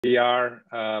We are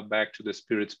back to the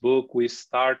Spirit's book. We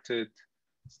started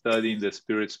studying the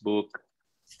Spirit's book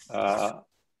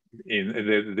in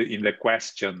the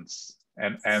questions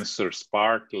and answers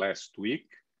part last week.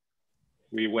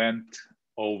 We went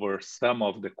over some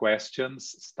of the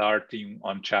questions, starting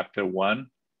on chapter 1,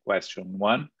 question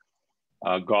 1,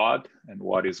 God and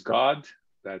what is God?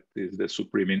 That is the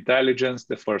supreme intelligence,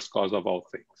 the first cause of all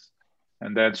things.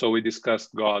 And then, so we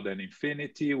discussed God and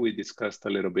infinity. We discussed a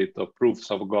little bit of proofs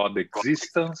of God's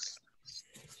existence.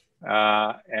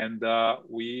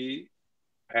 We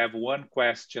have one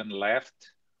question left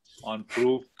on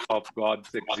proof of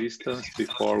God's existence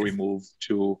before we move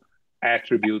to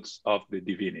attributes of the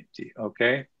divinity,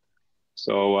 okay?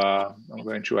 So I'm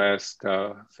going to ask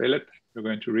Philip, you're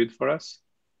going to read for us?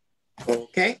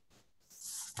 Okay.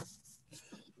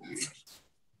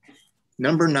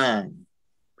 Number 9.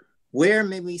 Where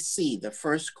may we see the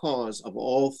first cause of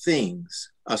all things,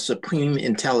 a supreme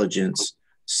intelligence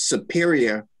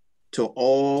superior to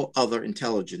all other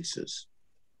intelligences?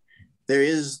 There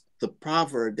is the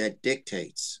proverb that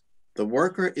dictates, the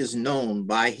worker is known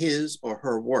by his or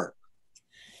her work.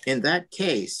 In that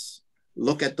case,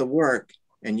 look at the work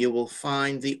and you will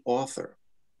find the author.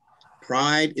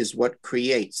 Pride is what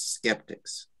creates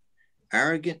skeptics.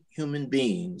 Arrogant human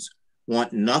beings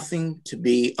want nothing to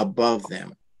be above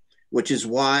them, which is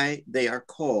why they are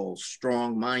called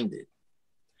strong-minded.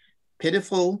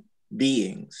 Pitiful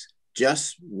beings,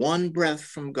 just one breath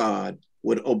from God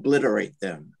would obliterate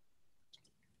them.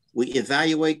 We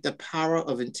evaluate the power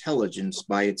of intelligence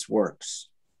by its works.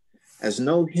 As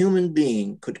no human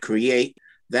being could create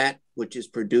that which is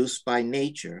produced by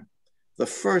nature, the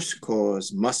first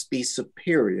cause must be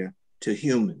superior to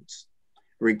humans.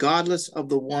 Regardless of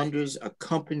the wonders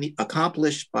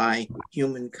accomplished by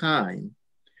humankind,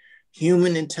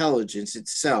 human intelligence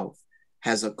itself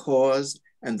has a cause,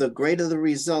 and the greater the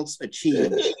results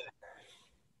achieved,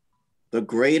 the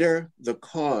greater the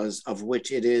cause of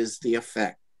which it is the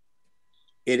effect.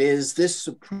 It is this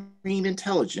supreme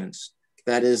intelligence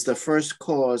that is the first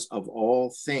cause of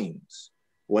all things,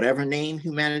 whatever name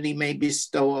humanity may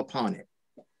bestow upon it.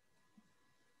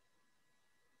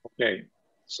 Okay,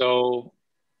 so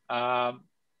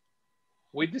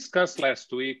we discussed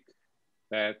last week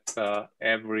that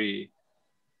every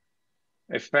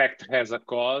effect has a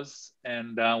cause,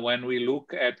 and when we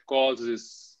look at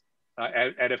causes,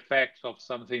 at effects of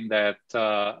something that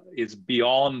is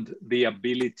beyond the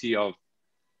ability of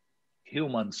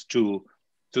humans to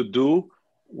do,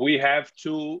 we have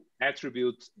to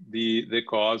attribute the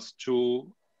cause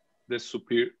to the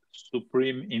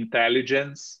supreme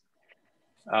intelligence.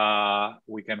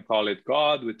 We can call it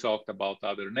God. We talked about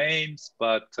other names,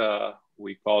 but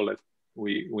we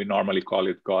normally call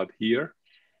it God here.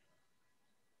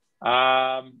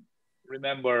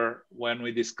 Remember when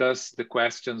we discussed the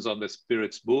questions on the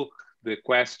Spirit's book, the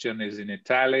question is in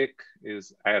italic,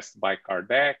 is asked by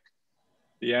Kardec.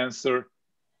 The answer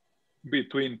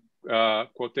between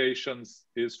quotations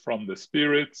is from the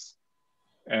Spirits,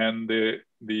 and the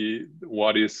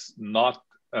what is not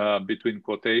between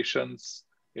quotations,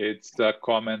 it's a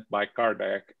comment by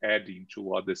Kardec adding to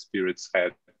what the Spirits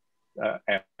had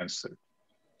answered.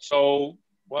 So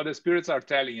what the Spirits are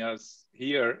telling us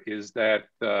here is that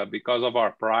because of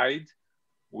our pride,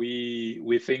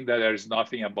 we think that there is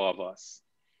nothing above us,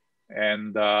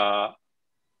 and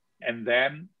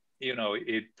then, you know,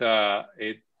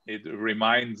 it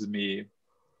reminds me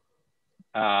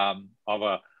of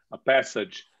a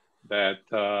passage that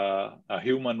a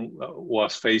human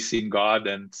was facing God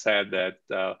and said that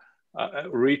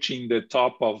reaching the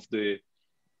top of the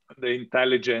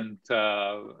intelligence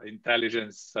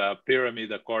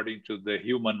pyramid according to the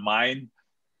human mind,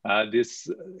 this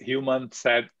human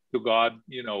said to God,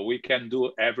 you know, we can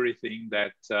do everything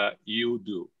that you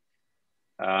do.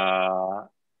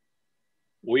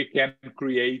 We can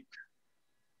create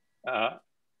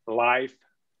life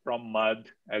from mud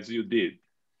as you did.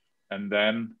 And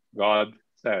then God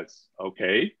says,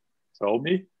 okay, show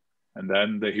me. And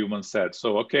then the human said,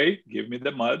 so, okay, give me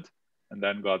the mud. And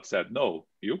then God said, no,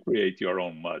 you create your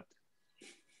own mud.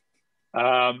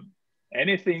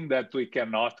 Anything that we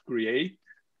cannot create,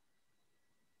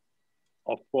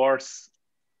 of course,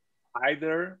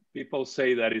 either people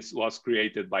say that it was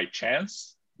created by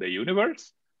chance, the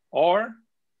universe, or,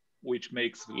 which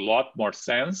makes a lot more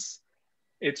sense,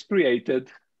 it's created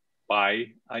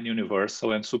by an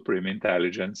universal and supreme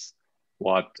intelligence,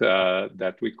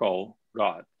 that we call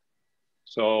God.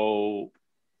 So,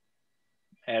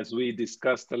 as we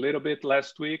discussed a little bit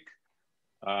last week,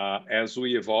 as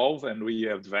we evolve and we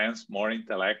advance more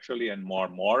intellectually and more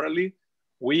morally,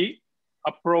 we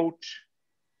approach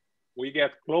we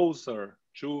get closer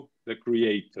to the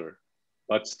Creator,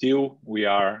 but still we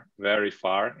are very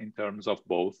far in terms of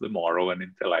both the moral and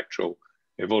intellectual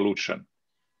evolution.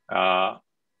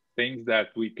 Things that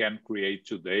we can create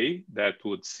today that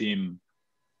would seem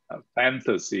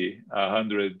fantasy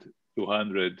 100,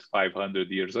 200, 500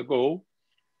 years ago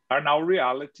are now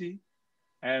reality.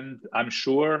 And I'm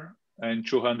sure in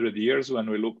 200 years, when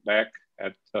we look back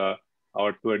at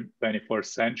our 21st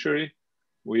century,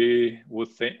 we would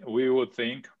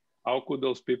think, how could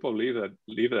those people live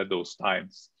at those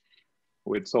times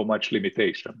with so much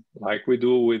limitation, like we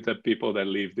do with the people that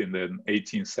lived in the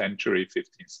 18th century,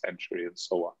 15th century, and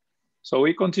so on. So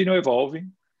we continue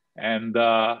evolving, and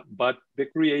but the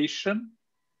creation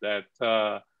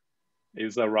that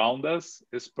is around us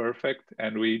is perfect,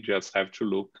 and we just have to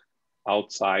look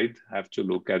outside, have to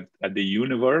look at the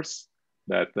universe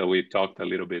that we talked a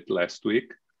little bit last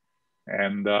week,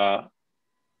 and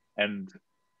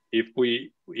if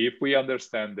we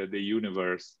understand that the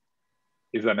universe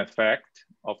is an effect,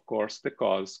 of course, the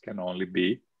cause can only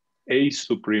be a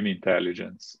supreme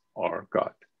intelligence or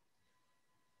God.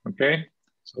 Okay,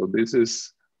 so this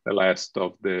is the last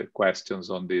of the questions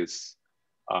on this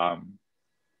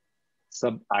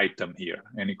sub-item here.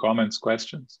 Any comments,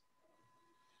 questions?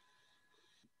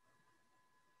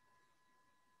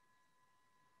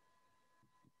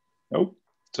 Nope.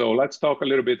 So let's talk a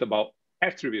little bit about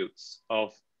attributes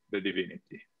of the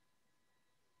divinity.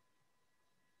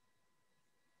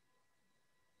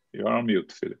 You're on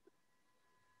mute, Philip.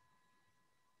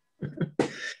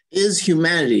 Is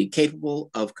humanity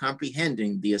capable of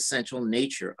comprehending the essential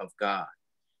nature of God?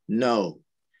 No.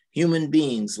 Human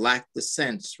beings lack the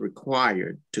sense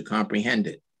required to comprehend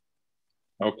it.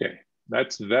 Okay,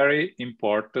 that's very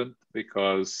important,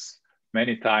 because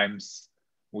many times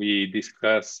we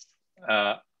discuss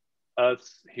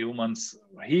us humans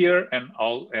here and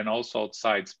also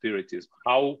outside Spiritism.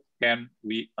 How can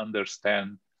we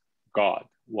understand God?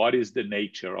 What is the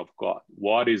nature of God?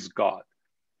 What is God?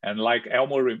 And like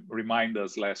Elmo reminded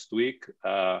us last week,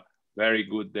 very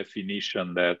good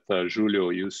definition that Julio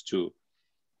used to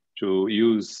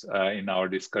use in our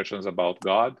discussions about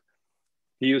God.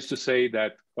 He used to say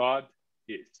that God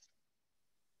is,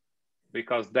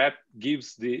 because that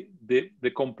gives the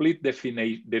complete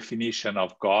definition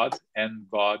of God and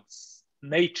God's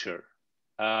nature,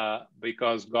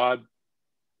 because God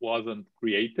wasn't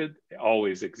created,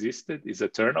 always existed, is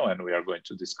eternal, and we are going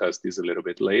to discuss this a little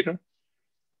bit later,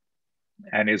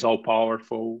 and is all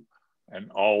powerful,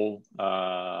 and all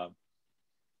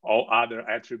other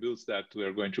attributes that we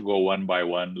are going to go one by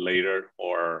one later,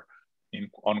 or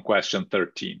on question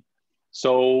 13.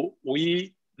 So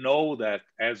we know that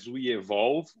as we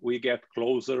evolve, we get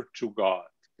closer to God.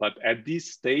 But at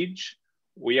this stage,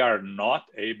 we are not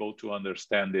able to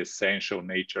understand the essential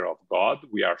nature of God.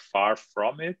 We are far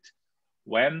from it.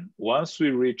 Once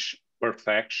we reach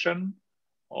perfection,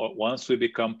 or once we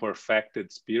become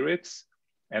perfected spirits,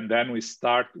 and then we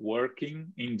start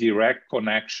working in direct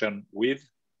connection with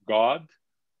God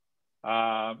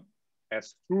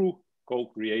as true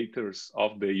co-creators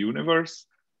of the universe,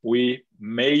 we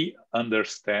may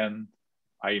understand,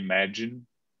 I imagine,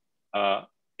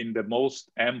 in the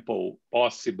most ample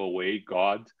possible way,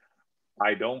 God.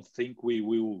 I don't think we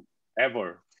will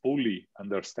ever fully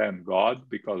understand God,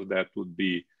 because that would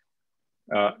be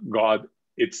God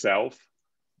itself.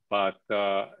 But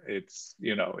it's,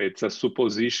 it's a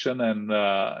supposition,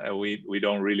 and we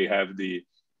don't really have the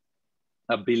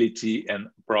ability, and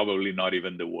probably not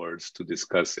even the words, to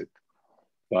discuss it.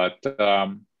 But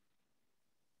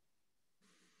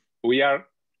we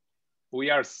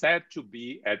are said to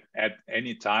be at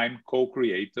any time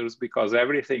co-creators, because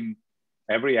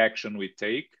every action we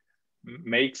take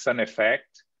makes an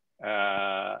effect,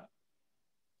 has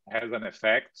an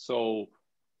effect. So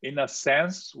in a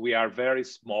sense, we are very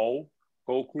small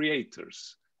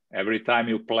co-creators. Every time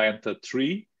you plant a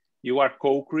tree, you are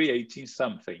co-creating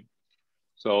something.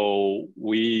 So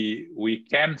we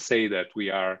can say that we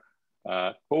are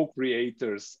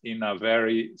co-creators in a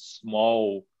very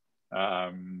small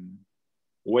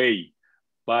way.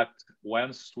 But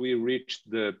once we reach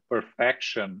the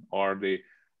perfection, or the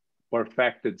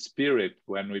perfected spirit,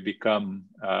 when we become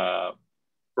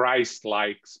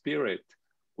Christ-like spirit,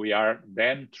 we are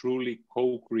then truly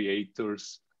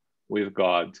co-creators with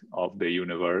God of the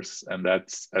universe. And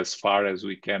that's as far as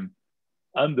we can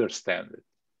understand it,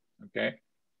 okay?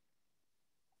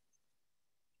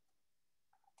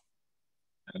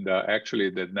 And actually,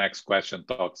 the next question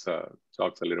talks a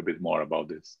little bit more about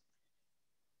this.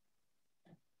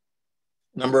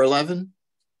 Number 11?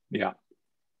 Yeah.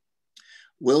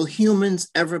 Will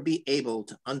humans ever be able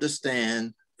to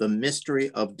understand the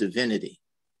mystery of divinity.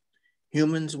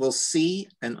 Humans will see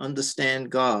and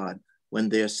understand God when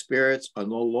their spirits are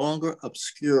no longer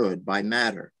obscured by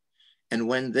matter and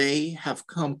when they have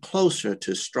come closer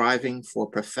to striving for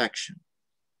perfection.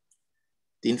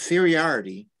 The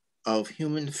inferiority of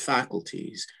human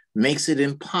faculties makes it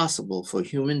impossible for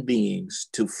human beings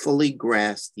to fully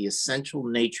grasp the essential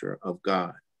nature of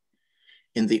God.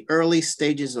 In the early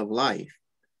stages of life,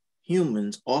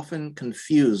 humans often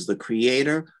confuse the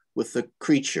creator with the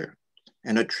creature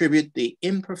and attribute the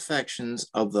imperfections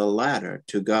of the latter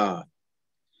to God.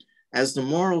 As the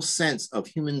moral sense of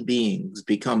human beings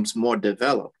becomes more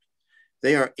developed,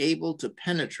 they are able to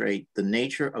penetrate the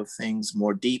nature of things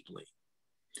more deeply.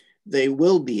 They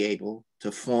will be able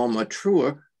to form a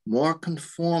truer, more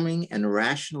conforming and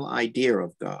rational idea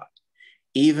of God,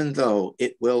 even though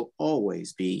it will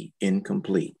always be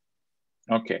incomplete.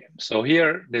 Okay, so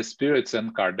here the spirits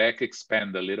and Kardec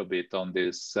expand a little bit on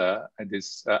this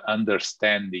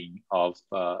understanding of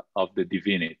the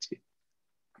divinity,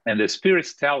 and the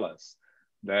spirits tell us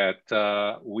that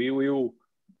we'll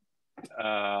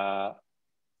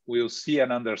see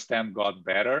and understand God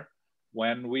better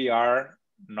when we are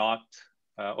not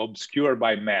obscured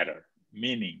by matter,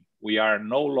 meaning we are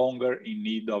no longer in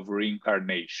need of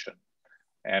reincarnation,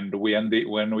 and when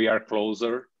we are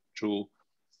closer to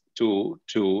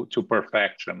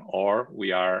perfection, or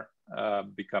we are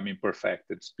becoming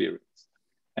perfected spirits.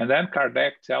 And then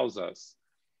Kardec tells us,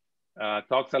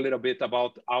 talks a little bit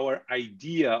about our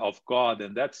idea of God,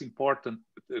 and that's important.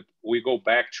 We go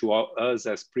back to us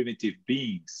as primitive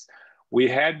beings. We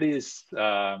had this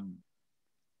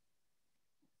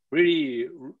really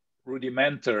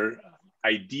rudimentary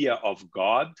idea of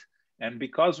God, and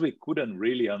because we couldn't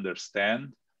really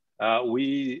understand,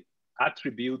 we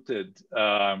attributed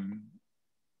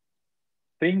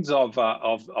things of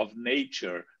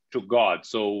nature to God.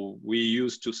 So we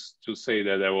used to say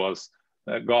that there was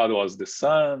God was the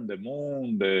sun, the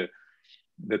moon, the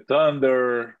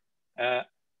thunder,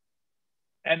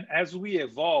 and as we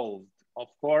evolved, of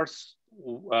course,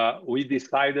 we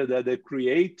decided that the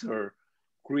Creator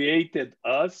created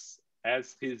us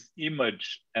as His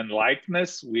image and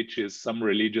likeness, which is some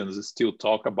religions still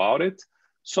talk about it.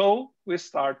 So we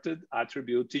started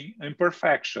attributing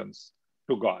imperfections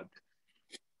to God,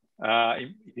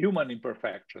 human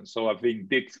imperfections. So a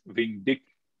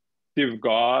vindictive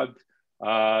God,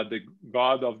 the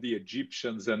God of the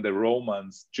Egyptians and the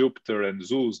Romans, Jupiter and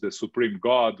Zeus, the supreme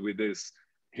God, with his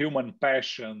human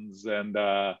passions and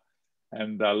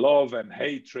love and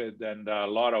hatred and a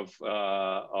lot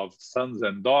of sons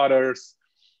and daughters,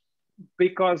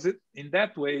 because in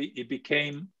that way it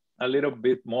became a little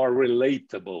bit more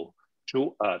relatable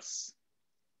to us.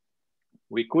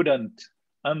 We couldn't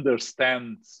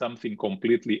understand something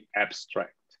completely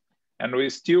abstract, and we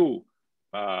still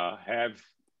have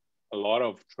a lot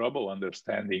of trouble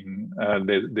understanding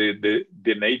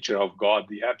the nature of God,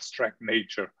 the abstract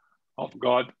nature of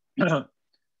God.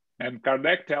 And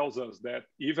Kardec tells us that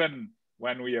even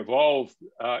when we evolve,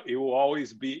 it will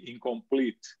always be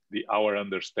incomplete, our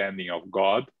understanding of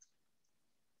God,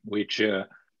 which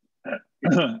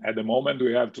at the moment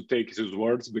we have to take his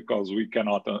words, because we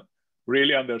cannot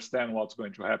really understand what's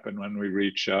going to happen when we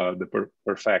reach the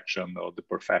perfection or the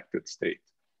perfected state.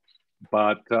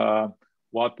 But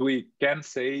what we can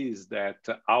say is that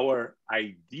our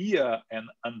idea and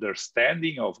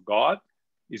understanding of God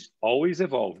is always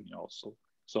evolving also.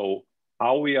 So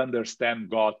how we understand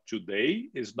God today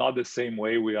is not the same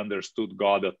way we understood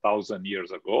God 1,000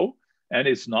 years ago, and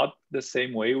it's not the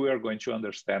same way we are going to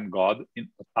understand God in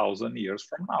 1,000 years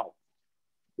from now.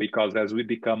 Because as we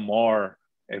become more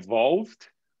evolved,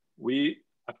 we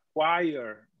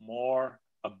acquire more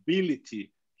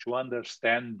ability to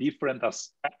understand different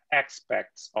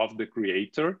aspects of the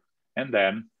Creator, and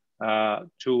then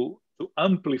to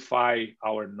amplify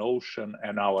our notion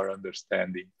and our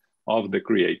understanding of the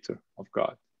Creator, of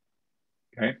God.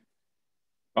 Okay?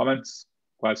 Comments,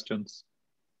 questions?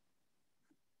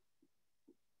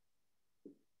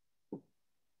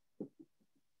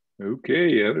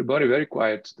 Okay, everybody very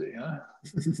quiet today, huh?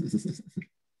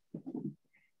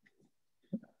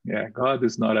 Yeah, God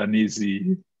is not an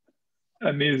easy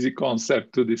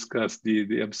concept to discuss.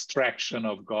 The abstraction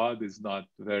of God is not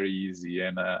very easy.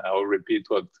 And I'll repeat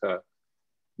what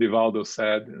Divaldo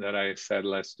said, that I said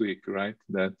last week, right?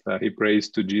 That he prays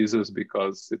to Jesus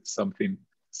because it's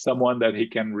someone that he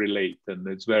can relate. And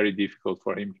it's very difficult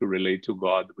for him to relate to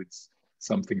God with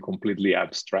something completely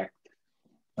abstract.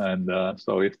 And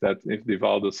so if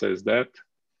Divaldo says that,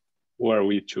 who are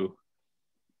we to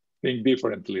think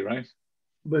differently, right?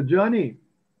 But Johnny,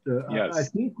 I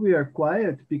Yes. think we are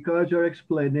quiet because your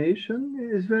explanation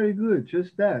is very good,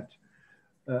 just that.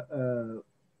 Uh, uh,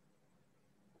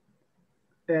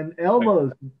 and Thank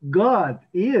Elmo's God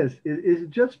is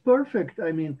just perfect.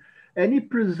 I mean, any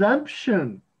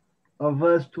presumption of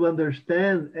us to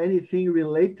understand anything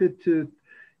related to,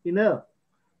 you know,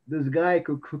 this guy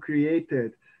who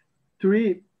created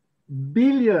 3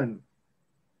 billion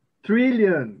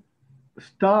trillion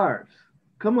stars.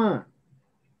 Come on,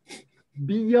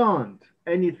 beyond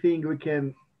anything we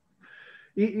can.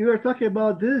 You are talking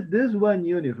about this one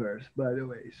universe, by the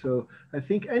way. So I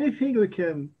think anything we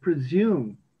can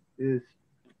presume is,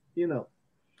 you know,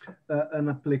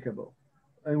 unapplicable,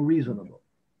 unreasonable.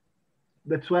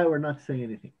 That's why we're not saying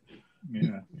anything.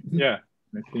 Yeah. Yeah.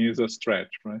 I think it's a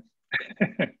stretch, right?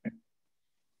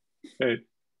 Okay.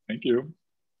 Thank you.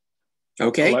 So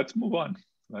Okay. let's move on.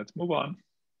 Let's move on.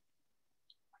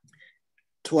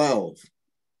 12.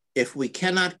 If we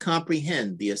cannot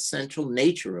comprehend the essential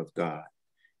nature of God,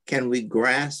 can we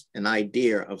grasp an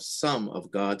idea of some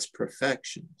of God's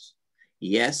perfections?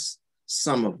 Yes,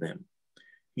 some of them.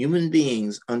 Human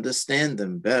beings understand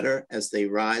them better as they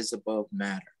rise above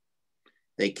matter.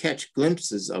 They catch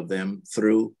glimpses of them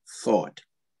through thought.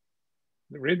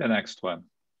 Read the next one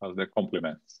of the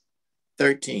compliments.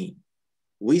 13.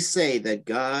 We say that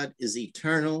God is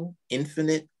eternal,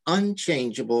 infinite,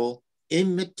 unchangeable,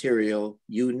 immaterial,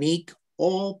 unique,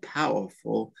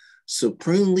 all-powerful,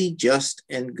 supremely just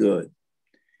and good.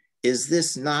 Is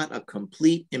this not a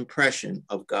complete impression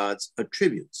of God's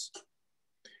attributes?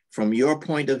 From your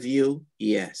point of view,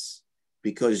 yes,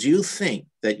 because you think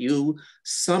that you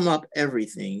sum up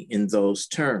everything in those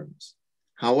terms.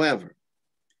 However,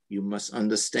 you must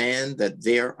understand that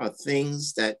there are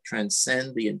things that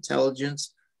transcend the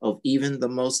intelligence of even the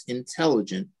most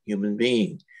intelligent human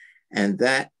being, and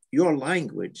that your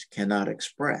language cannot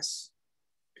express.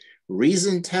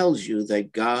 Reason tells you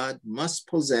that God must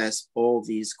possess all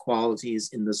these qualities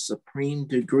in the supreme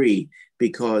degree,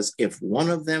 because if one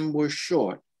of them were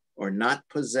short or not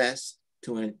possessed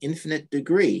to an infinite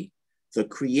degree, the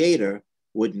Creator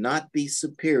would not be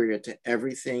superior to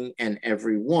everything and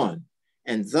everyone,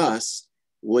 and thus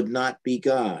would not be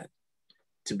God.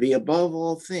 To be above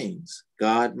all things,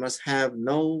 God must have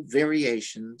no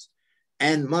variations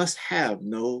and must have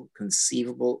no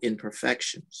conceivable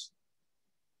imperfections.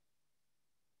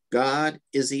 God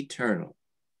is eternal.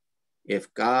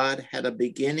 If God had a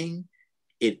beginning,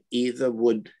 it either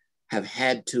would have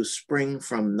had to spring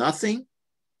from nothing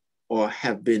or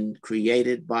have been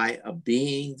created by a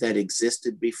being that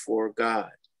existed before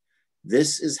God.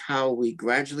 This is how we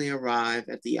gradually arrive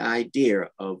at the idea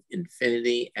of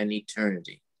infinity and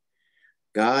eternity.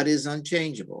 God is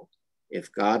unchangeable.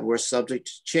 If God were subject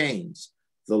to change,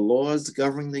 the laws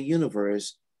governing the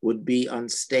universe would be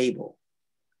unstable.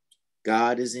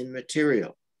 God is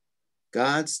immaterial.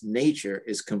 God's nature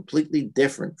is completely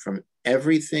different from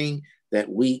everything that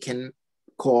we can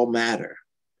call matter.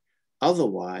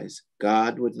 Otherwise,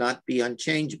 God would not be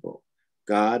unchangeable.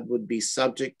 God would be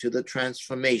subject to the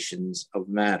transformations of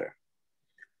matter.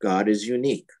 God is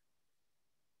unique.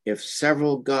 If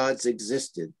several gods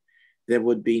existed, there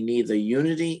would be neither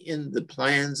unity in the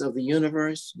plans of the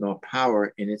universe nor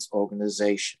power in its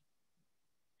organization.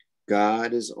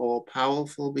 God is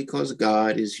all-powerful because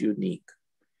God is unique.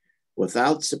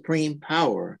 Without supreme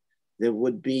power, there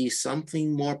would be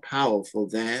something more powerful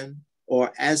than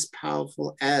or as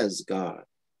powerful as God.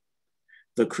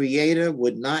 The Creator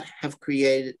would not have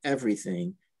created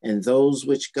everything, and those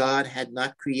which God had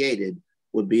not created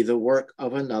would be the work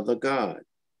of another God.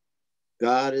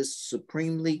 God is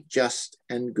supremely just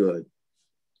and good.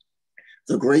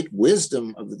 The great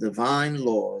wisdom of the divine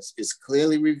laws is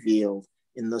clearly revealed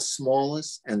in the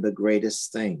smallest and the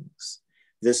greatest things.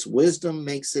 This wisdom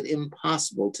makes it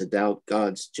impossible to doubt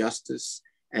God's justice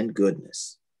and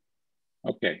goodness.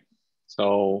 Okay,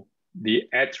 so the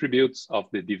attributes of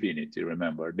the divinity,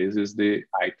 remember, this is the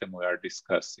item we are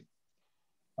discussing.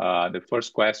 The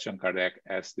first question Kardec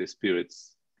asked the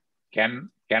spirits, can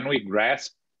we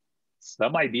grasp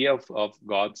some idea of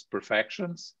God's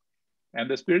perfections? And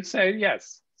the spirits say,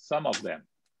 yes, some of them.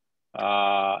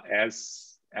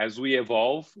 As we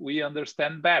evolve, we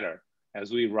understand better.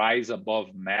 As we rise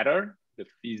above matter, the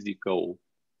physical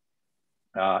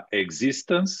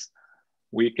existence,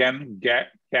 we can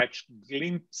catch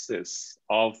glimpses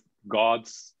of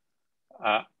God's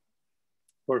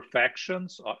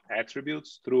perfections or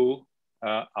attributes through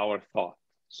our thought.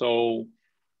 So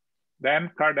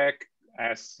then Kardec,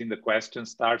 as in the question,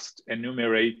 starts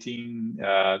enumerating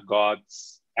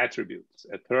God's attributes: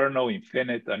 eternal,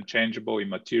 infinite, unchangeable,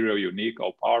 immaterial, unique,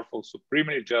 all-powerful,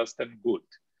 supremely just, and good.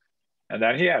 And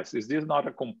then he asks, is this not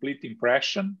a complete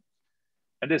impression?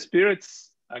 And the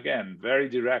spirits, again, very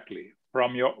directly,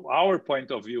 from our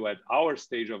point of view at our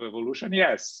stage of evolution,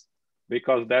 yes,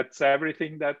 because that's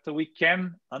everything that we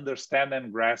can understand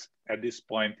and grasp at this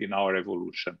point in our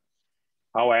evolution.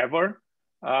 However,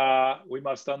 we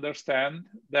must understand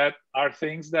that are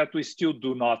things that we still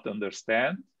do not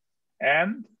understand,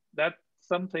 and that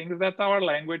some things that our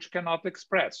language cannot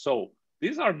express. So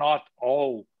these are not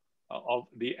all of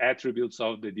the attributes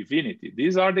of the divinity.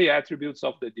 These are the attributes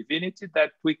of the divinity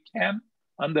that we can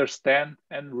understand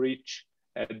and reach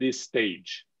at this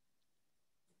stage.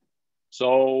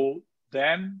 So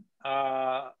then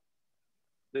the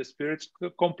spirits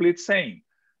complete saying,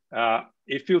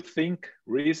 if you think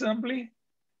reasonably,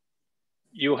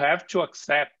 you have to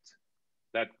accept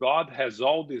that God has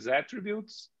all these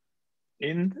attributes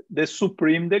in the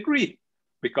supreme degree.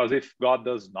 Because if God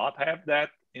does not have that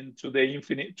into the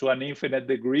infinite, to an infinite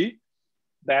degree,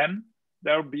 then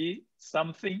there'll be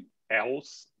something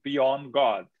else beyond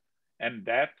God. And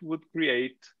that would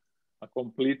create a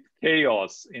complete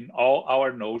chaos in all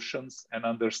our notions and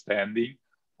understanding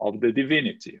of the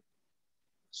divinity.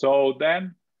 So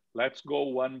then let's go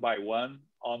one by one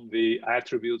on the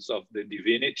attributes of the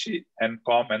divinity and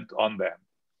comment on them.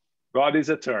 God is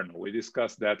eternal. We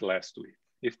discussed that last week.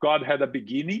 If God had a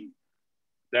beginning,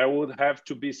 there would have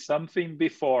to be something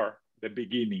before the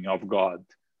beginning of God.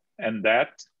 And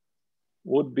that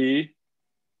would be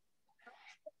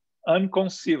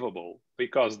inconceivable,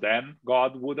 because then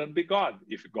God wouldn't be God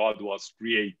if God was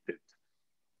created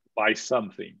by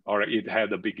something or it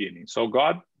had a beginning. So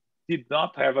God did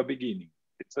not have a beginning.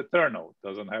 It's eternal,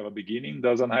 doesn't have a beginning,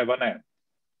 doesn't have an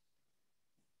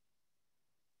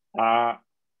end.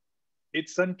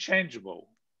 It's unchangeable.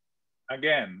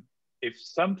 Again, if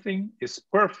something is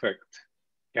perfect,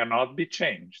 cannot be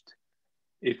changed.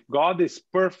 If God is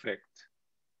perfect,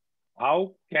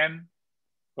 how can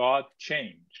God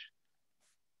change?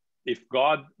 If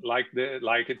God, like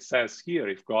it says here,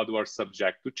 if God were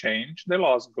subject to change, the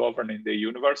laws governing the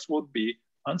universe would be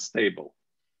unstable.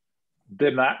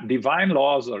 The divine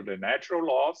laws or the natural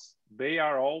laws, they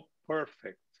are all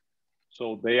perfect.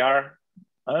 So they are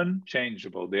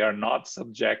unchangeable. They are not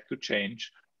subject to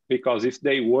change, because if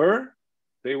they were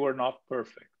not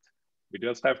perfect. We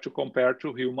just have to compare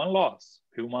to human laws.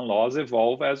 Human laws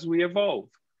evolve as we evolve.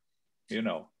 You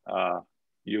know,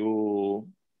 you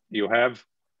have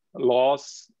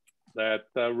laws that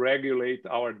regulate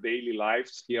our daily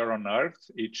lives here on Earth.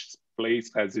 Each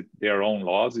place has their own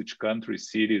laws, each country,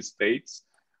 city, states.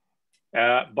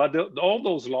 But all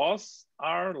those laws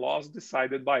are laws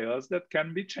decided by us that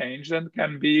can be changed and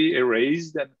can be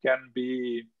erased and can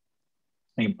be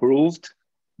improved.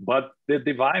 But the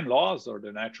divine laws or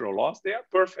the natural laws, they are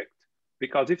perfect.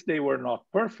 Because if they were not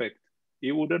perfect,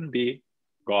 it wouldn't be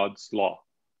God's law.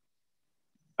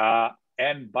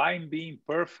 And by being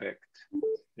perfect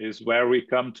is where we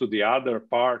come to the other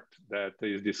part that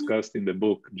is discussed in the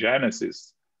book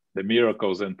Genesis, the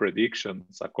miracles and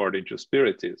predictions according to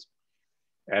Spiritism.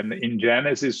 And in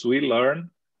Genesis, we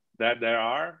learn that there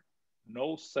are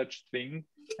no such thing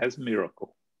as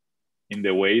miracle in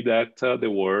the way that the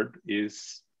word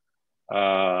is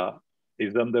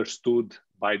understood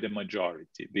by the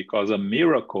majority, because a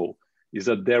miracle is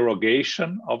a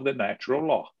derogation of the natural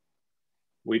law.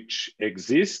 Which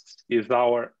exists is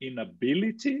our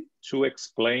inability to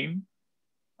explain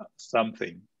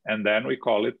something, and then we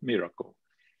call it miracle.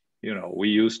 You know, we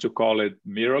used to call it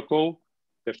miracle,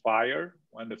 the fire,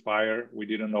 when the fire, we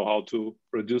didn't know how to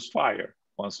produce fire.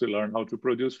 Once we learn how to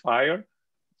produce fire,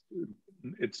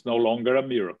 it's no longer a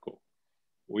miracle.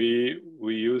 We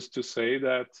used to say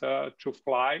that to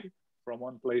fly from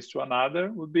one place to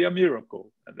another would be a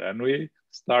miracle. And then we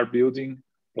start building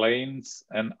planes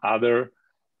and other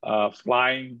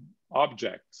flying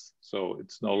objects. So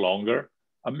it's no longer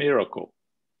a miracle.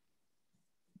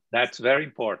 That's very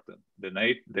important.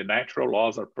 The natural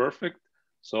laws are perfect,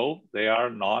 so they are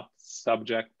not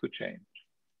subject to change.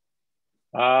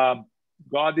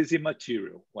 God is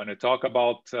immaterial. When I talk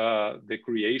about the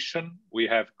creation, we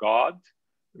have God.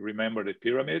 Remember the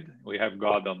pyramid? We have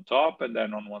God on top, and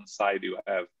then on one side you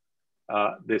have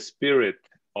the spirit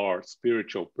or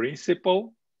spiritual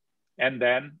principle. And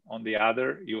then on the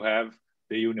other, you have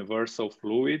the universal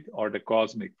fluid or the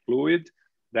cosmic fluid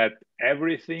that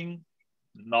everything,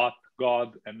 not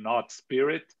God and not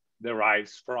spirit,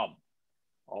 derives from.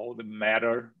 All the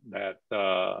matter that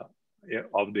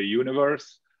of the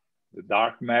universe, the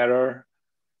dark matter,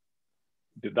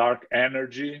 the dark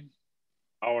energy,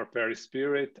 our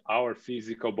perispirit, our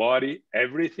physical body,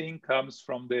 everything comes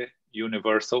from the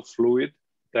universal fluid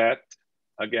that,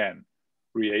 again,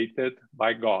 created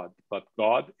by God, but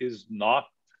God is not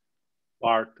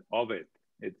part of it.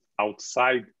 It's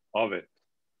outside of it.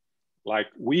 Like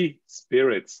we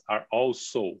spirits are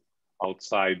also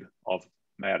outside of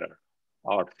matter.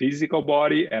 Our physical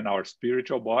body and our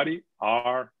spiritual body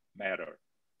are matter,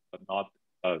 but not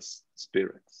us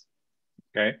spirits.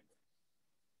 Okay?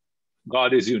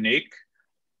 God is unique.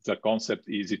 It's a concept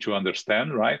easy to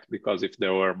understand, right? Because if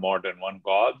there were more than one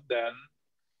God, then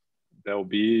there'll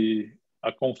be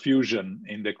a confusion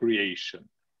in the creation.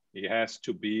 It has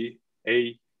to be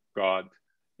a God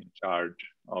in charge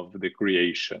of the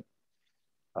creation.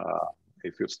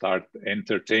 If you start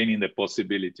entertaining the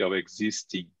possibility of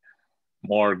existing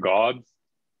more gods,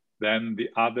 then the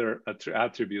other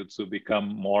attributes will become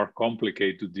more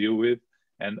complicated to deal with,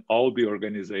 and all the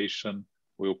organization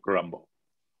will crumble.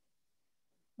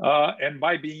 And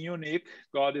by being unique,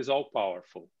 God is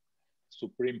all-powerful,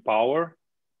 supreme power,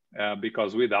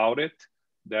 because without it,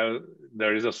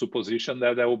 there is a supposition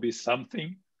that there will be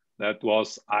something that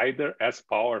was either as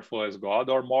powerful as God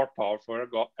or more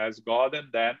powerful as God,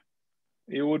 and then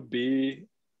it would be,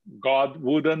 God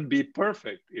wouldn't be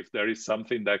perfect if there is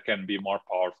something that can be more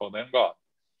powerful than God.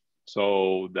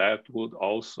 So that would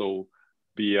also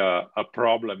be a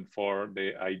problem for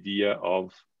the idea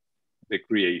of the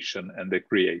creation and the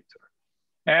creator.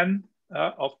 And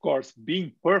of course,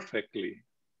 being perfectly,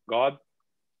 God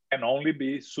can only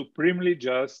be supremely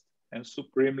just and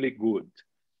supremely good.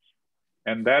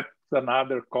 And that's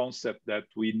another concept that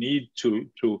we need to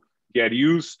get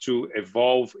used to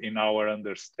evolve in our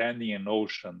understanding and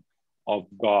notion of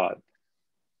God.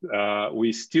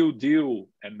 We still deal,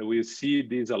 and we see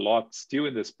this a lot still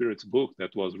in the Spirit's book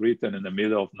that was written in the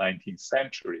middle of 19th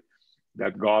century,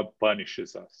 that God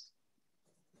punishes us.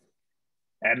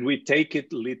 And we take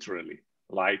it literally.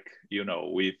 Like, you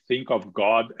know, we think of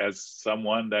God as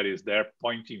someone that is there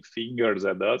pointing fingers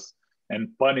at us and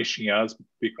punishing us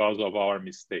because of our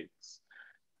mistakes.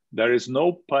 There is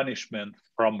no punishment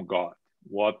from God.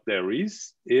 What there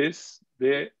is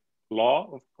the law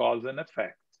of cause and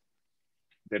effect,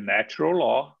 the natural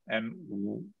law.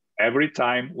 And every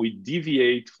time we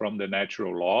deviate from the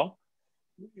natural law,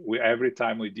 every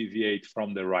time we deviate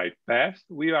from the right path,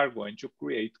 we are going to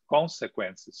create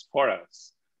consequences for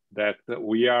us that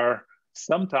we are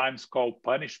sometimes called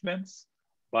punishments,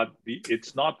 but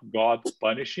it's not God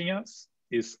punishing us,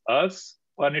 it's us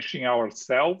punishing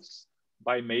ourselves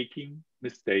by making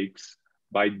mistakes,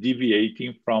 by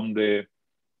deviating from the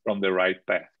right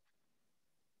path.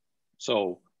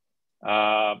 So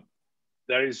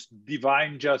there is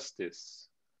divine justice.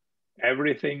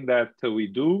 Everything that we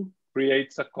do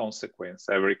creates a consequence,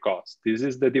 every cost. This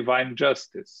is the divine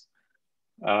justice.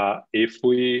 If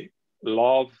we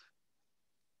love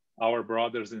our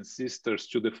brothers and sisters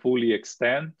to the fully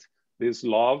extent, this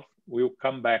love will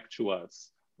come back to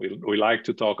us. We like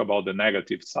to talk about the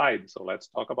negative side, so let's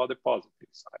talk about the positive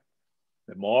side.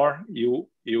 The more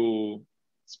you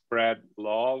spread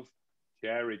love,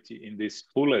 charity in this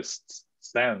fullest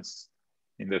sense,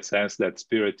 in the sense that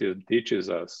Spiritism teaches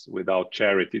us, without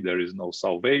charity there is no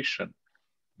salvation,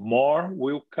 more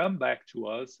will come back to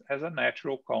us as a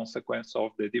natural consequence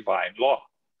of the divine law.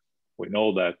 We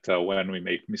know that when we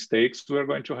make mistakes, we're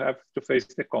going to have to face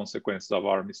the consequences of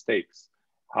our mistakes.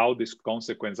 How these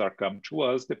consequences are come to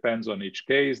us depends on each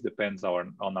case, depends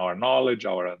on our knowledge,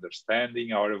 our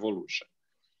understanding, our evolution.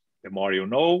 The more you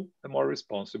know, the more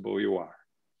responsible you are.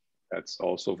 That's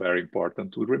also very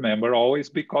important to remember always,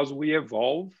 because we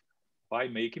evolve by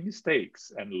making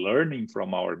mistakes and learning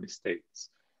from our mistakes.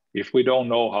 If we don't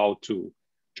know how to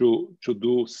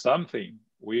do something,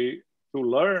 to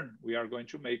learn, we are going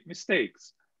to make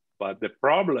mistakes. But the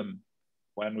problem,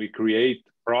 when we create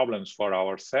problems for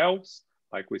ourselves,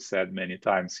 like we said many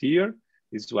times here,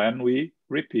 is when we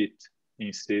repeat,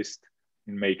 insist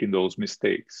in making those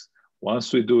mistakes.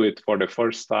 Once we do it for the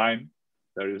first time,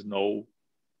 there is no,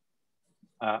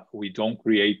 we don't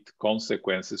create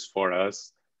consequences for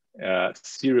us,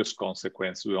 serious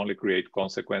consequences. We only create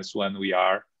consequences when we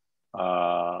are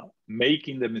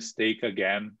making the mistake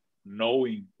again,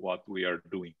 knowing what we are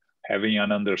doing, having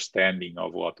an understanding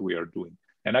of what we are doing.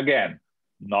 And again,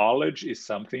 knowledge is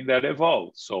something that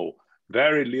evolves. So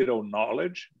very little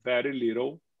knowledge, very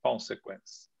little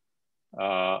consequence.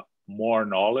 More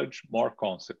knowledge, more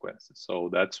consequences. So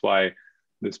that's why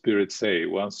the spirits say,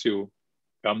 once you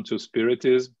come to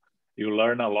Spiritism, you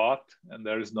learn a lot and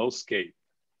there is no escape.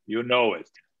 You know it.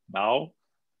 Now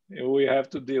we have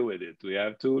to deal with it. We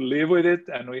have to live with it,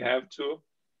 and we have to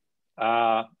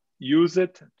use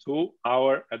it to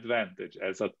our advantage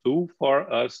as a tool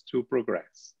for us to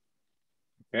progress.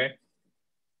 Okay?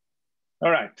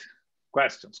 All right.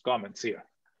 questions, comments here.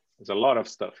 There's a lot of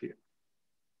stuff here.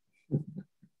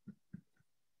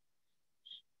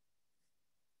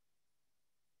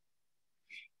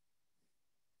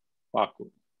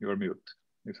 Paco, you're mute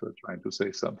if you're trying to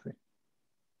say something.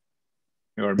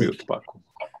 You're mute, Paco.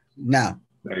 Now,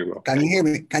 there you go. Can you hear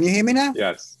me? Can you hear me now?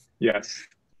 Yes, yes.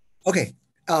 Okay.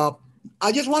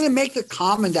 I just want to make the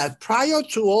comment that prior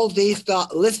to all these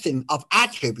listing of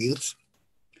attributes,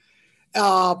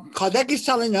 Kardec is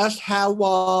telling us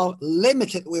how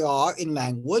limited we are in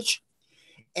language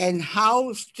and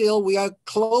how still we are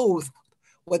clothed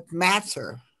with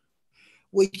matter,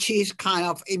 which is kind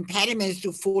of impediments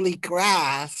to fully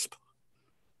grasp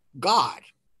God.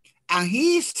 And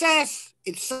he says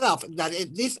itself that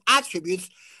these attributes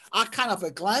are kind of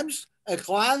a glance, a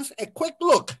quick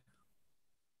look.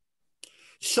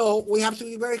 So we have to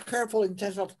be very careful in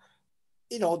terms of,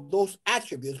 those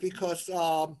attributes, because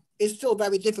it's still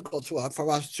very difficult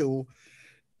for us to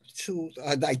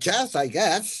digest, I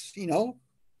guess,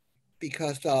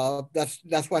 because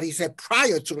that's what he said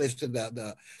prior to listing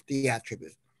the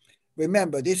attributes.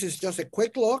 Remember, this is just a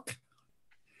quick look,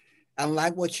 and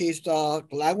language is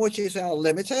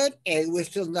limited, and we're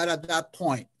still not at that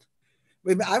point.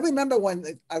 I remember when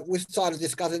we started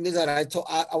discussing this, and I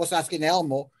was asking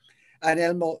Elmo, and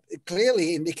Elmo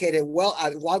clearly indicated, well,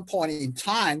 at one point in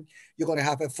time, you're going to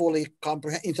have a fully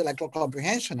intellectual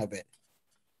comprehension of it.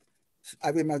 I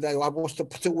remember that was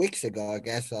 2 weeks ago, I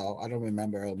guess. So I don't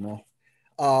remember Elmo.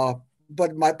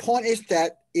 But my point is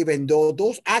that even though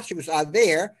those attributes are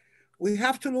there, we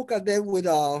have to look at them with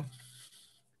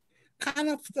kind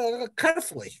of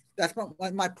carefully. That's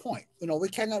my point. We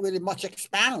cannot really much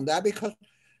expand on that because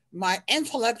my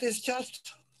intellect is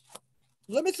just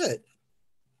limited.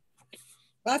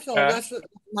 That's all.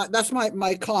 That's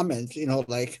my comment.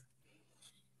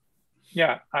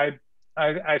 Yeah, I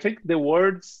think the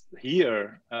words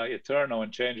here, eternal,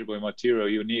 unchangeable, immaterial,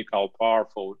 unique,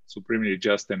 all-powerful, supremely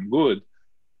just and good,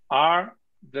 are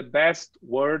the best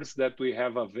words that we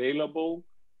have available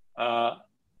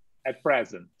at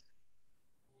present.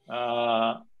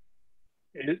 Are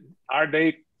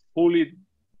they fully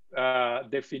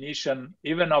definition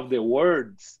even of the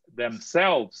words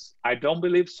themselves? I don't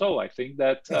believe so. I think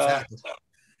that exactly.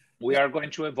 We are going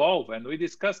to evolve, and we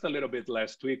discussed a little bit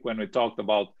last week when we talked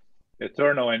about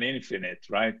eternal and infinite,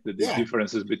 right? The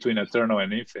differences between eternal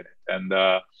and infinite, and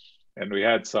we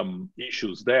had some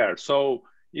issues there. So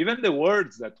even the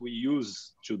words that we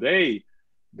use today,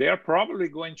 they are probably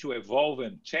going to evolve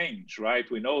and change, right?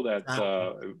 We know that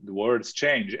the words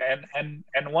change, and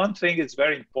one thing is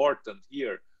very important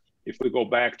here. If we go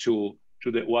back to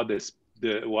what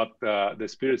the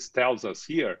Spirit tells us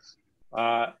here,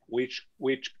 which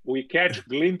we catch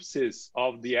glimpses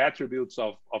of the attributes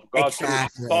of God through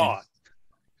thought.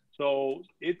 So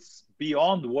it's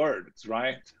beyond words,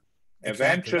 right? Exactly.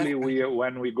 Eventually,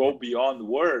 when we go beyond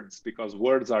words, because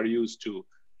words are used to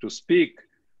speak,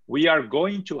 we are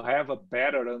going to have a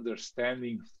better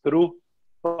understanding through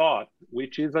thought,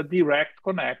 which is a direct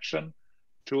connection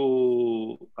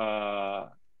to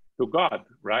God,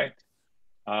 right?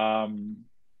 I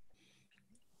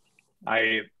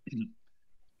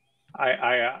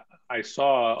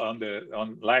saw on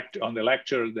the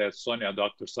lecture that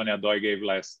Dr. Sonia Doi gave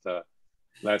last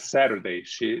Saturday.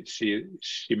 She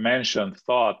mentioned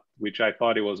thought, which I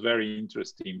thought it was very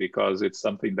interesting because it's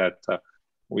something that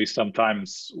we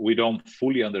don't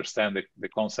fully understand the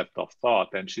concept of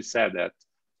thought. And she said that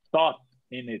thought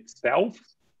in itself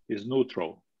is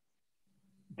neutral.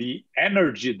 The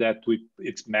energy that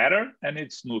it's matter and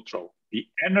it's neutral. The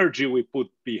energy we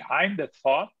put behind the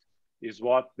thought is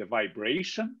what the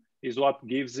vibration is, what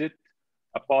gives it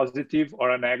a positive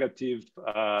or a negative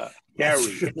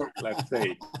carry, let's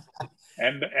say.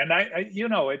 And I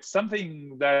it's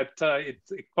something that it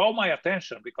caught my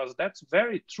attention because that's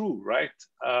very true, right?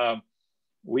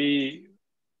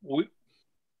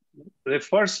 The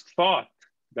first thought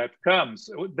that comes,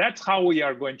 that's how we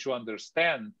are going to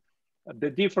understand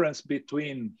the difference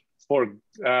between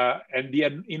and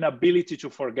the inability to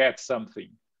forget something.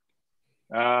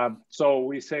 So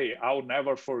we say, I'll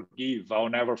never forgive, I'll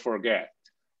never forget.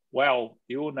 Well,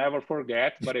 you will never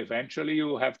forget, but eventually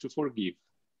you have to forgive.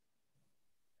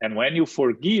 And when you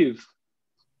forgive,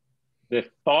 the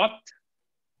thought,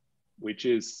 which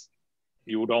is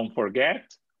you don't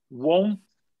forget, won't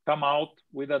come out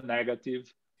with a negative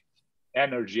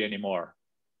energy anymore.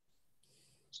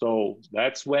 So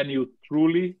that's when you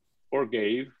truly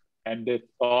forgave, and the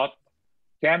thought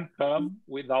can come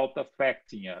without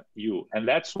affecting you. And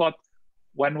that's what,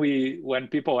 when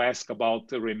people ask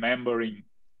about remembering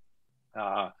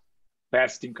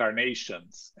past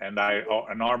incarnations. And I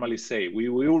normally say, we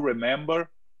will remember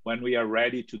when we are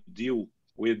ready to deal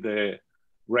with the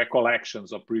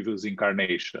recollections of previous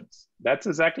incarnations. That's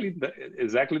exactly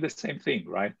the same thing,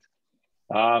 right?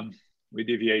 We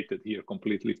deviated here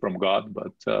completely from God,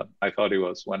 but I thought it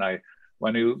was,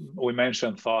 when we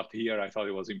mentioned thought here, I thought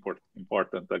it was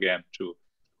important again to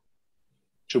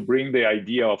bring the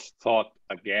idea of thought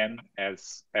again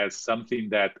as something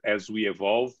that as we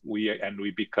evolve,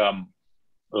 we become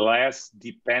less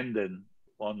dependent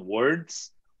on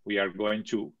words, we are going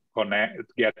to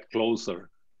get closer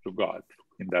to God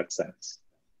in that sense.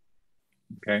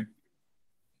 Okay.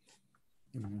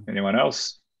 Anyone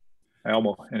else?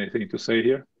 Elmo, anything to say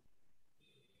here?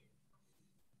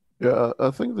 Yeah,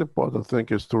 I think the important thing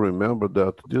is to remember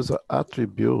that these are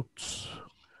attributes,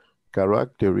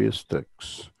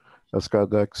 characteristics, as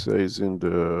Kardec says in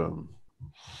the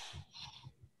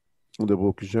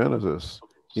book Genesis.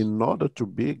 In order to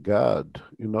be God,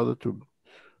 in order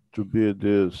to be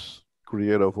this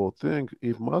creator of all things,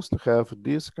 it must have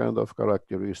these kind of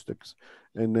characteristics,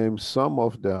 and name some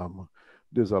of them.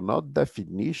 These are not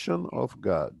definition of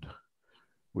God.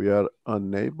 We are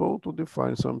unable to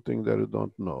define something that we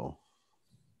don't know.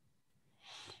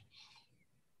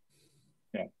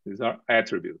 Yeah, these are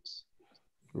attributes.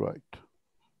 Right.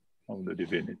 Of the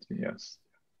divinity, yes.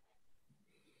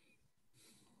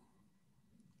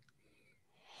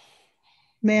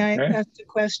 May I ask a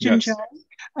question, yes. John?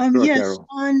 Sure, yes, Carol.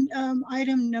 on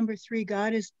item number 3,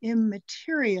 God is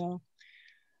immaterial.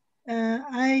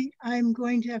 I'm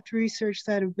going to have to research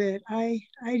that a bit.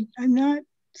 I'm not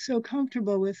so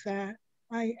comfortable with that.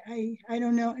 I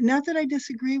don't know. Not that I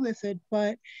disagree with it,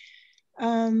 but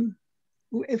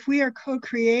if we are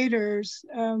co-creators,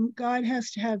 God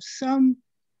has to have some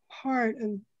part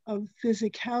of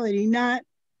physicality, not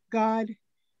God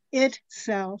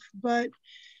itself, but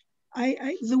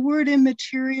the word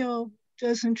immaterial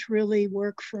doesn't really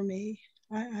work for me.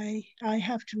 I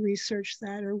have to research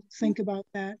that or think about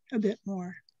that a bit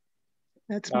more.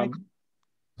 That's my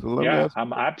yeah,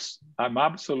 I'm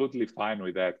absolutely fine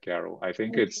with that, Carol. I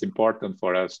think it's important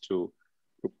for us to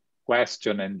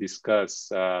question and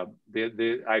discuss. I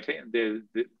think the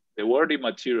word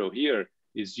immaterial here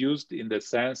is used in the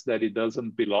sense that it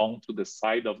doesn't belong to the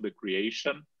side of the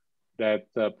creation that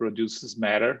produces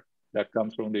matter that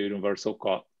comes from the universal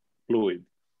fluid,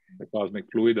 the cosmic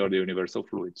fluid or the universal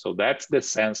fluid. So that's the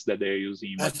sense that they're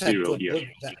using immaterial here.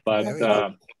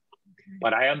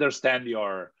 But I understand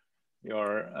your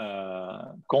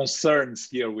concerns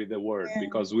here with the word,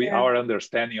 because our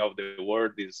understanding of the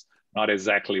word is not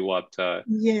exactly what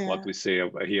we say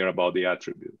here about the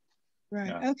attribute. Right.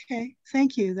 Yeah. Okay.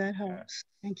 Thank you. That helps.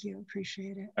 Thank you.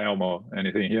 Appreciate it. Elmo,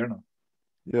 anything here? No?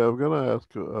 Yeah, I'm gonna ask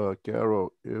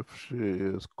Carol if she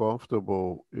is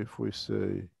comfortable if we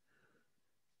say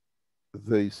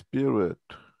the spirit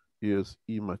is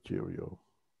immaterial.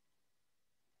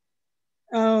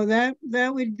 Oh, that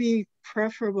would be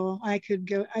preferable. I could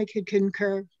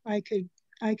concur. I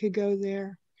could go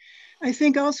there. I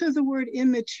think also the word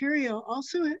immaterial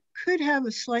also could have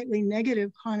a slightly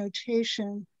negative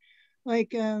connotation.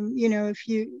 Like, you know, if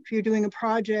you're doing a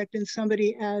project and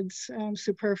somebody adds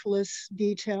superfluous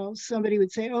details, somebody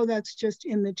would say, oh, that's just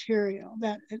immaterial.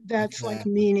 That's like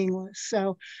meaningless.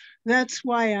 So that's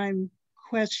why I'm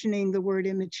questioning the word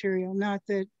immaterial. Not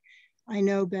that I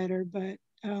know better, but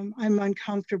I'm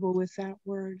uncomfortable with that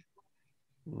word.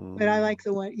 But I like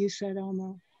what you said,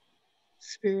 Elmo.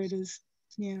 Spirit is,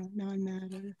 you know,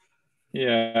 non-matter.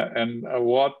 Yeah, and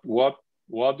what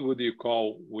would you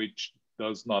call which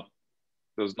does not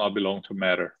belong to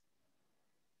matter?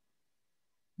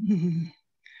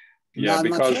 Yeah,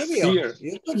 because here,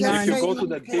 if you go to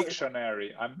the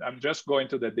dictionary, I'm just going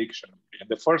to the dictionary. And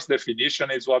the first definition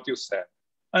is what you said: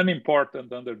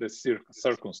 unimportant under the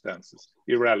circumstances,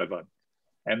 irrelevant.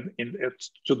 And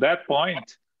to that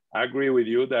point, I agree with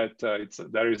you that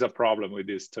there is a problem with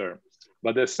this term.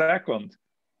 But the second,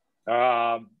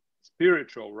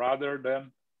 spiritual rather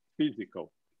than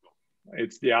physical,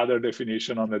 it's the other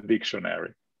definition on the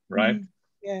dictionary, right?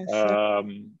 Yes.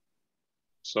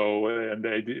 So, and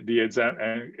the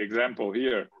example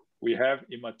here, we have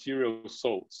immaterial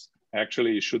souls.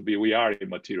 Actually, it should be we are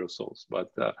immaterial souls,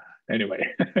 but anyway.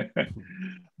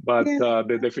 But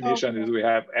the definition is we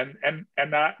have, and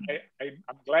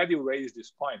I'm glad you raised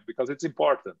this point, because it's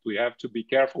important. We have to be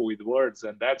careful with words,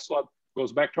 and that's what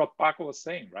goes back to what Paco was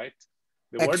saying, right?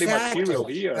 The word immaterial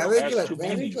here has two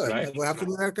meanings, right? We have to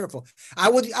be very careful. I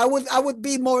would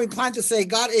be more inclined to say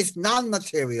God is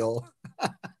non-material.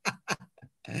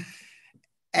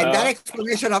 And that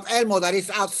explanation of Elmo that is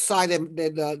outside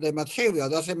the material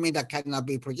doesn't mean that cannot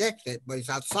be projected, but it's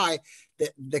outside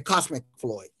the cosmic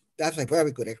fluid. That's a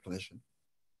very good explanation.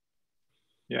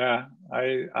 Yeah,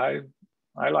 I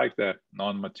like that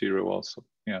non-material also.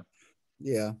 Yeah.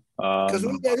 Yeah. Because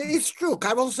it's true.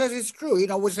 Carol says it's true. You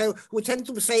know, we tend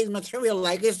to say material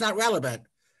like it's not relevant.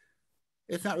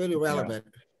 It's not really relevant.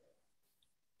 Yeah.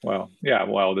 Well, yeah.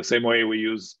 Well, the same way we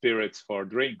use spirits for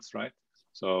drinks, right?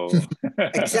 So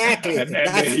exactly. and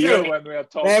that's here true. when we are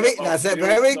talking that's a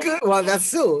very good one. That's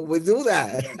true. We do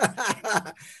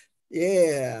that.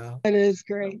 Yeah. That is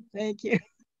great. Thank you.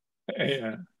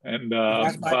 Yeah, and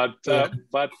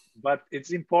but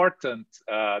it's important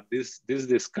this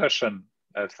discussion.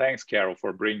 Thanks, Carol,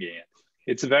 for bringing it.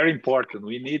 It's very important.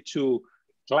 We need to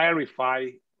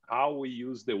clarify how we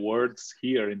use the words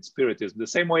here in Spiritism. The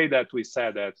same way that we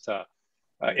said that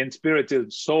in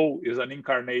Spiritism, soul is an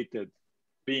incarnated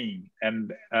being,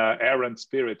 and errant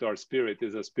spirit or spirit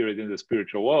is a spirit in the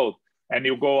spiritual world. And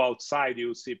you go outside,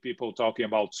 you see people talking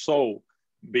about soul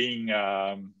being,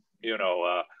 after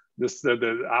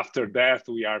death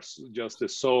we are just a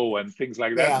soul and things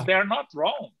like that. Yeah. They're not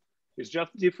wrong. It's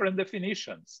just different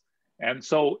definitions. And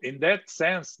so in that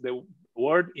sense, the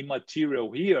word immaterial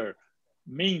here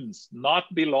means not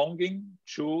belonging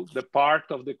to the part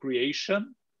of the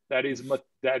creation that is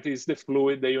the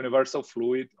fluid, the universal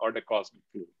fluid or the cosmic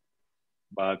fluid.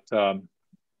 But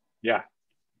yeah,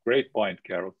 great point,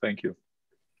 Carol. Thank you.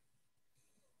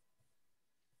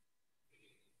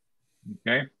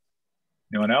 Okay.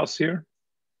 Anyone else here?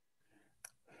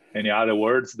 Any other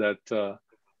words that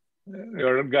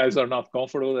your guys are not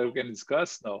comfortable that we can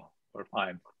discuss? No, we're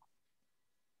fine.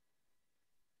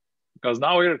 Because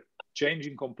now we're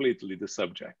changing completely the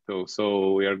subject.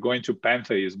 So we are going to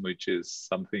pantheism, which is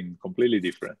something completely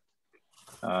different.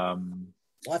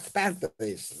 What's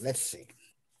pantheism? Let's see.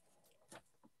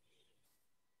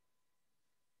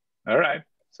 All right.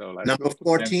 So let's Number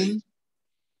 14.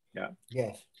 Yeah.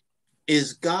 Yes.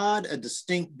 Is God a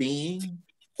distinct being,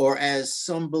 or as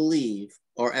some believe,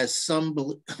 yeah,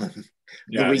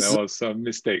 there was some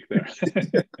mistake there.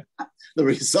 The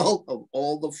result of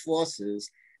all the forces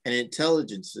and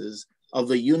intelligences of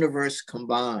the universe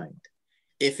combined?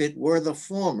 If it were the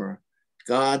former,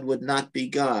 God would not be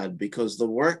God, because the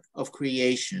work of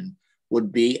creation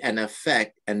would be an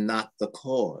effect and not the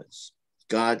cause.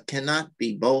 God cannot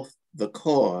be both the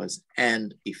cause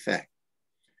and effect.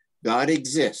 God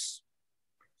exists.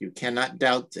 You cannot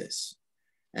doubt this,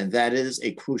 and that is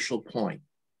a crucial point.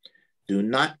 Do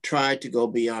not try to go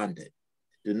beyond it.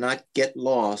 Do not get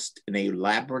lost in a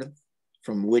labyrinth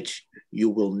from which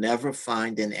you will never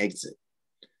find an exit.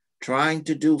 Trying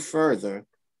to do further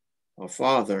or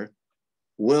farther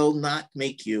will not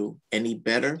make you any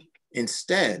better.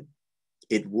 Instead,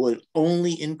 it would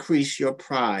only increase your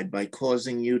pride by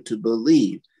causing you to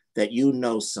believe that you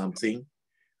know something,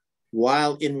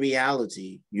 while in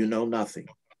reality, you know nothing.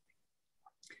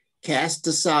 Cast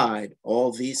aside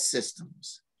all these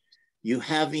systems. You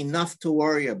have enough to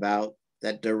worry about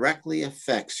that directly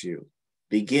affects you,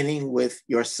 beginning with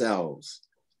yourselves.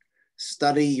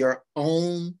 Study your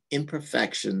own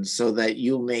imperfections so that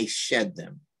you may shed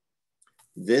them.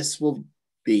 This will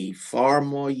be far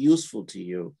more useful to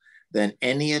you than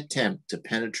any attempt to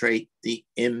penetrate the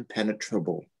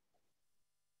impenetrable.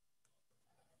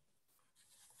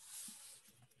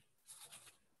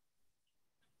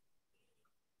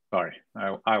 Sorry,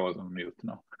 I was on mute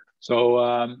now.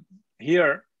 So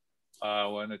here,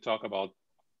 when I talk about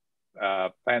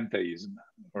pantheism,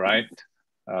 right?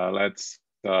 Let's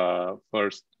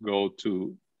first go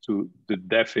to the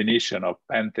definition of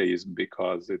pantheism,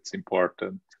 because it's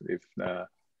important if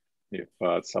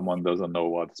someone doesn't know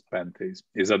what's pantheism.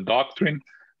 It's a doctrine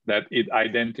that it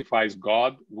identifies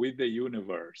God with the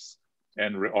universe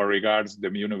or regards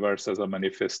the universe as a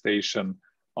manifestation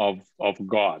of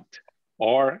God,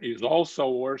 or is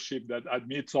also worship that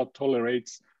admits or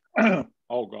tolerates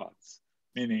all gods,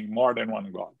 meaning more than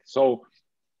one God. So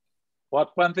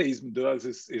what pantheism does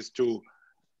is to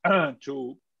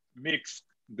mix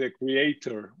the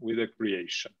creator with the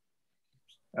creation.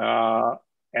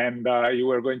 And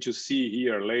you are going to see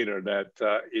here later that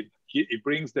it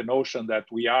brings the notion that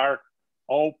we are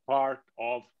all part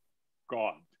of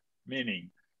God,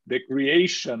 meaning the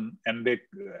creation and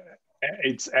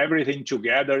it's everything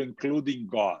together, including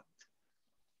God.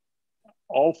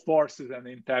 All forces and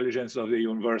intelligence of the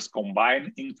universe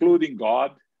combined, including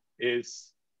God,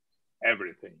 is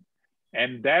everything.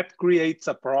 And that creates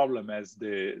a problem, as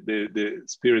the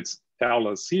spirits tell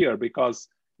us here, because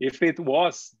if it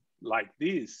was like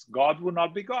this, God would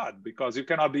not be God, because you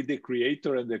cannot be the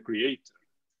creator and the creator.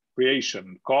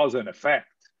 creation, cause and effect.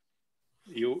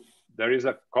 There is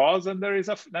a cause and there is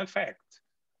an effect.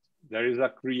 There is a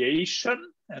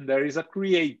creation and there is a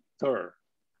creator,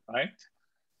 right?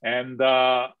 And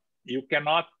you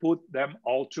cannot put them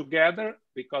all together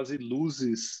because it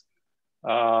loses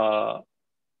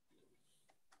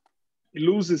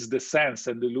the sense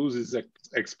and it loses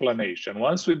explanation.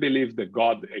 Once we believe that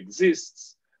God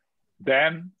exists,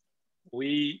 then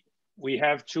we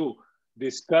have to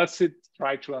discuss it,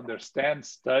 try to understand,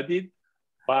 study it,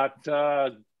 but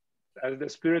as the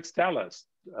spirits tell us,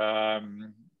 try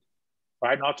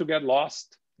not to get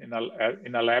lost in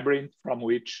a labyrinth from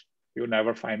which you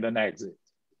never find an exit.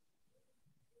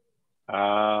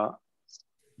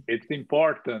 It's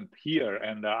important here,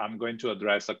 and I'm going to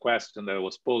address a question that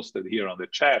was posted here on the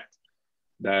chat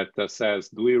that says,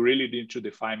 do we really need to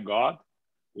define God?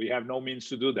 We have no means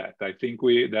to do that. I think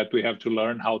we have to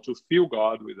learn how to feel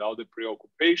God without the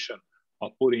preoccupation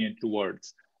of putting into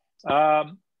words.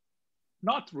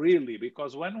 Not really,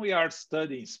 because when we are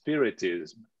studying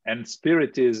Spiritism, and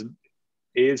Spiritism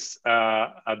is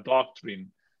a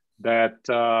doctrine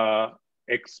that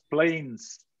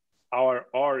explains our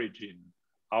origin,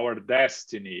 our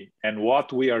destiny, and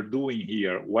what we are doing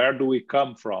here, where do we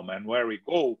come from and where we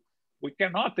go, we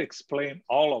cannot explain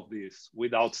all of this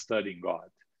without studying God.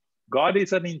 God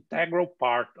is an integral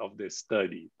part of the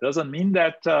study. Doesn't mean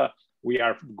that we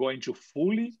are going to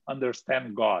fully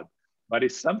understand God, but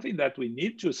it's something that we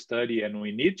need to study, and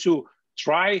we need to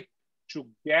try to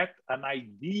get an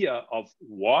idea of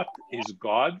what is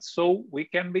God so we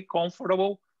can be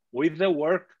comfortable with the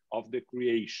work of the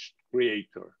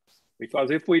creator.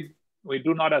 Because if we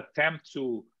do not attempt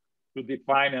to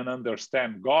define and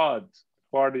understand God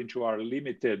according to our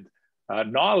limited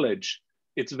knowledge,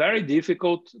 it's very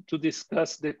difficult to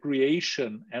discuss the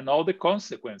creation and all the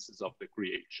consequences of the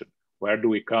creation. Where do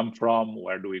we come from?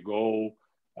 Where do we go?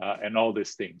 And all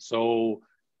these things. So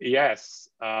yes,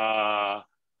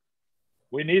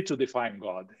 we need to define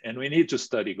God, and we need to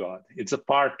study God. It's a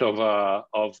part of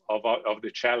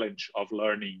the challenge of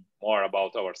learning more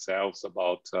about ourselves,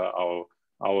 about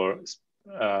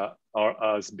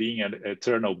us being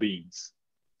eternal beings.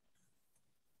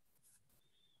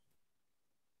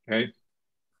 Okay,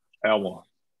 Elmo,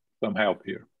 some help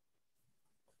here.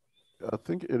 I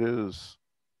think it is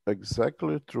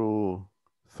exactly through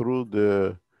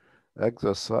the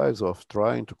exercise of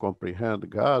trying to comprehend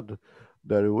God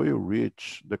that we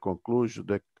reach the conclusion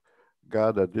that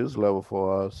God at this level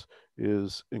for us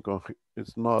is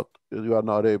not, you are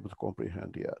not able to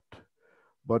comprehend yet.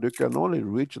 But you can only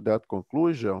reach that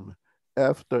conclusion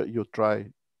after you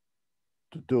try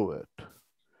to do it.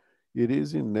 It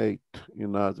is innate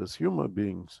in us as human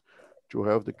beings to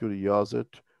have the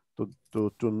curiosity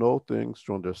to know things,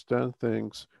 to understand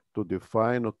things, to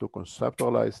define or to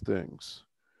conceptualize things.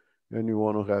 And you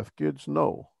want to have kids?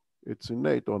 No, it's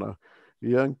innate. On a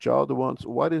young child wants,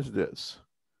 what is this?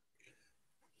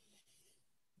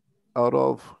 Out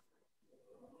of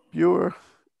pure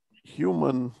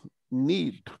human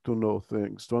need to know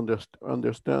things, to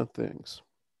understand things.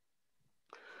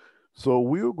 So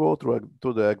we'll go through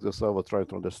the exercise of trying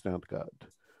to understand God,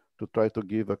 to try to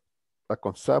give a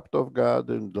concept of God,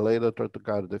 and later try to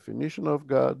get a definition of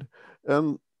God.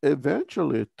 And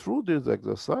eventually, through this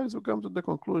exercise, we come to the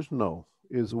conclusion, no,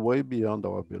 it's way beyond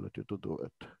our ability to do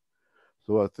it.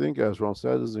 So I think, as Ron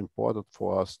said, it's important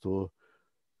for us to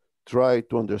try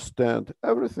to understand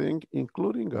everything,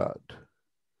 including God.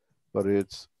 But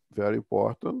it's very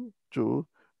important to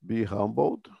be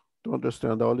humbled, to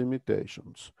understand our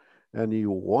limitations. And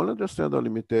you won't understand our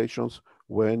limitations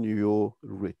when you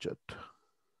reach it.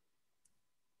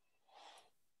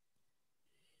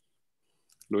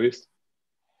 Luis?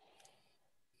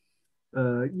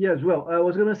 Yes, well, I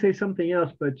was going to say something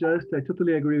else, but I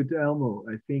totally agree with Elmo.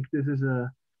 I think this is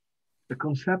a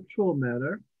conceptual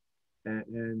matter,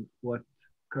 and what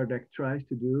Kardec tries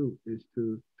to do is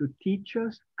to teach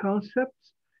us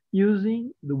concepts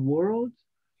using the words,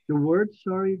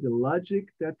 the logic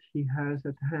that he has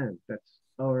at hand. That's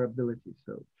our ability.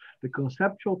 So the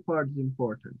conceptual part is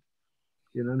important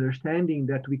in understanding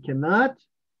that we cannot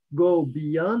go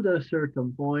beyond a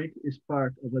certain point is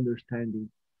part of understanding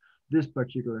this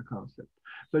particular concept.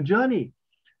 But Johnny,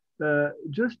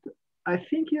 I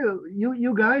think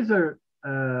you guys are,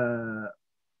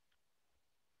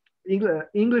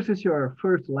 English is your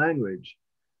first language,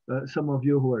 some of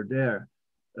you who are there.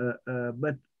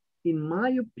 But in my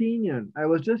opinion, I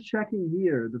was just checking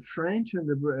here, the French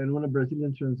and one of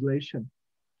Brazilian translation.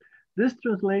 This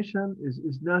translation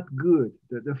is not good.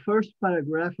 The first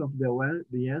paragraph of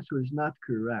the answer is not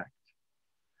correct.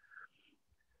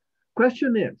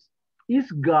 Question is,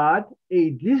 is God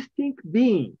a distinct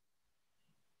being?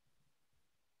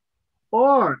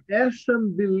 Or, as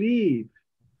some believe,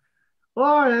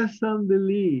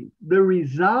 the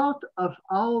result of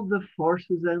all the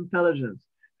forces and intelligence.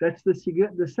 That's the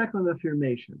second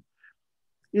affirmation.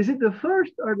 Is it the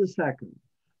first or the second?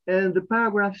 And the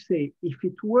paragraph say, if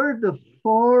it were the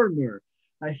former,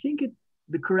 I think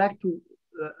the correct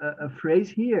phrase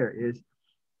here is,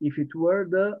 if it were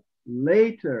the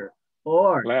later,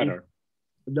 or latter.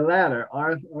 The latter,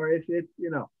 or if it,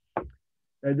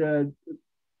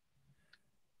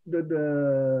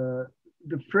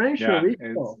 the French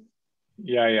original.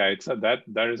 It's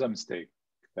there is a mistake.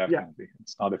 Definitely,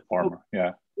 it's not a former.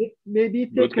 Maybe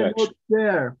take a note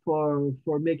there for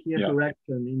making a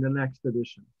correction in the next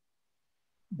edition.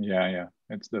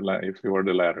 It's if it were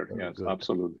the latter. Yes,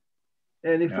 absolutely.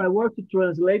 And if I were to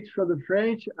translate from the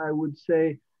French, I would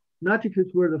say, not if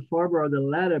it were the former or the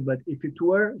latter, but if it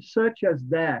were such as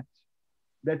that.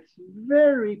 That's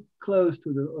very close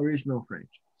to the original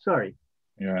French. Sorry.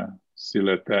 Si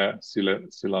l'était ainsi.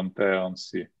 Si l'était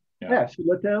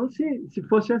ainsi. Si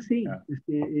fosse assim.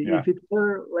 If it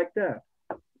were like that.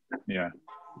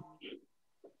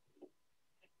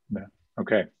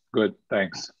 Okay, good.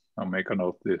 Thanks. I'll make a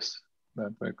note of this,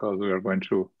 because we are going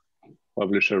to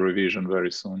publish a revision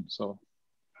very soon. So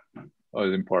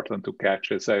it's important to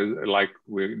catch it. So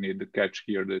we need to catch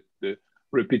here the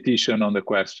repetition on the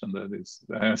question that is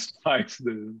like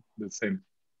the same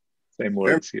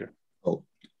words here. Oh,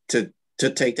 to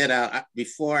take that out,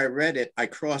 before I read it, I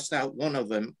crossed out one of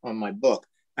them on my book.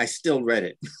 I still read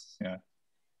it.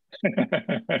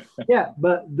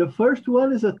 But the first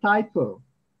one is a typo,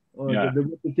 or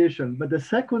the repetition. But the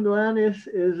second one is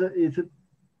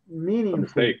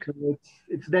meaningful.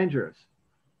 It's dangerous.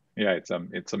 It's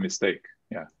a mistake.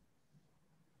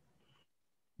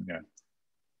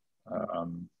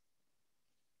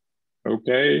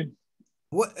 Okay.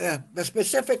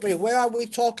 Specifically, where are we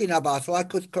talking about, so I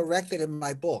could correct it in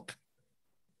my book?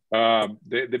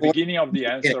 The beginning of the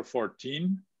answer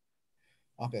 14.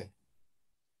 Okay.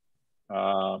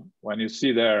 When you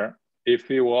see there, if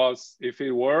it were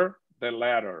the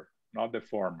latter, not the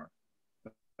former,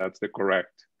 that's the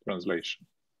correct translation.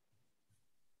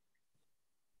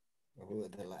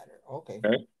 The latter. Okay.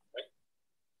 Hey,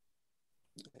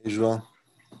 João.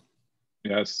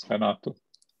 Yes, Renato.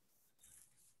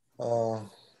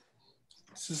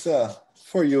 This is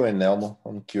for you and Nelmo.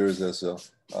 I'm curious as well.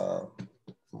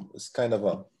 It's kind of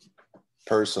a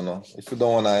personal. If you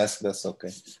don't want to ask, that's okay.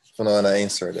 If you don't want to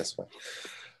answer, that's fine.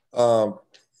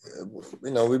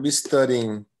 We've been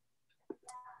studying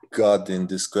God in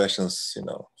these questions,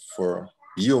 for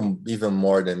you even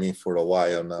more than me for a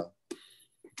while now.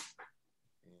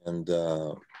 And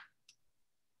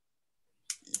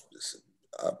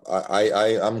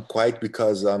I'm quite,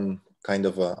 because I'm kind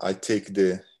of I take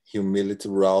the humility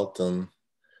route and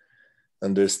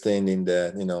understanding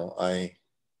that, I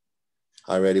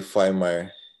already find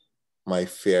my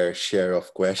fair share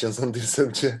of questions on this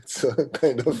subject. So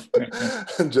kind of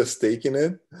just taking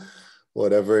it,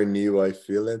 whatever new I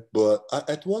feel it. But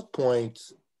at what point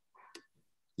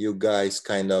you guys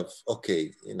kind of,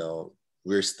 okay,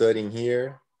 we're studying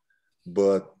here,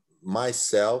 but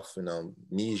myself,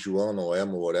 me, João, or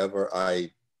Emma, whatever,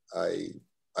 I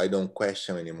don't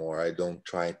question anymore. I don't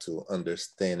try to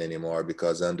understand anymore,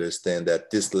 because I understand that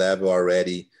this level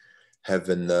already have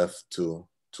enough to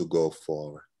go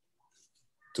forward,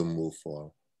 to move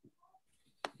forward.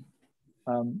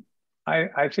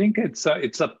 I think it's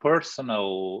a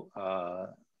personal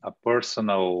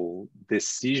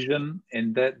decision,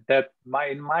 and that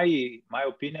in my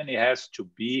opinion, it has to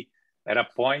be at a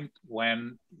point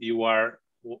when you are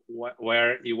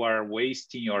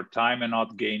wasting your time and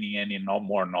not gaining any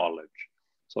more knowledge.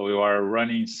 So you are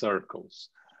running circles.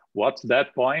 What's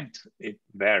that point? It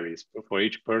varies. For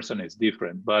each person, it's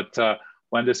different. But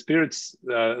when the Spirit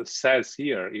says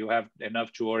here, you have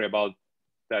enough to worry about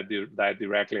that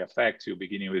directly affects you,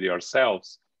 beginning with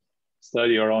yourselves,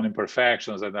 study your own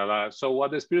imperfections. So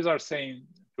what the Spirits are saying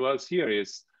to us here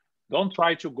is, don't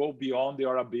try to go beyond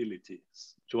your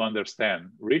abilities to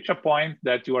understand. Reach a point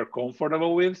that you are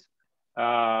comfortable with.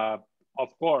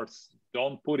 Of course,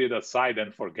 don't put it aside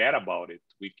and forget about it.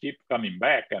 We keep coming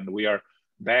back, and we are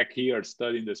back here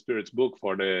studying the Spirit's book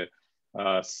for the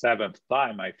 7th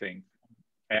time, I think.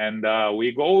 And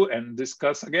we go and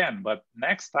discuss again. But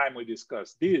next time we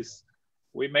discuss this,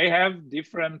 we may have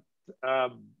different,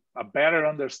 a better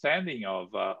understanding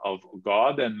of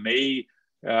God, and may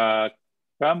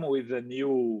come with the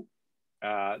new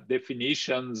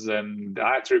definitions and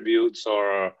attributes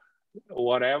or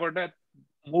whatever that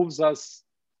moves us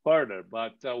further.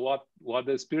 But what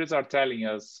the spirits are telling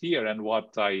us here, and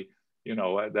what I,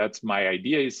 that's my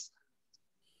idea, is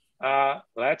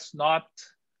let's not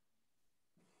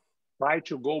try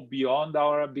to go beyond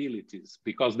our abilities,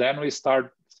 because then we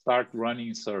start running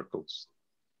in circles.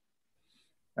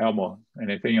 Elmo,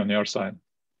 anything on your side?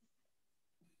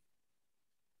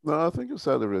 No, I think you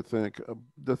said everything.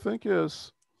 The thing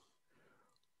is,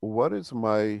 what is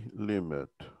my limit?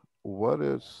 What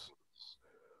is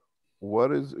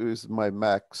my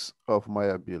max of my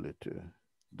ability?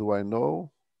 Do I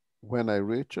know when I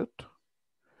reach it?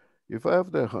 If I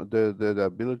have the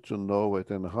ability to know it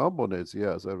in humbleness,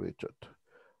 yes, I reach it.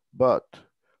 But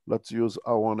let's use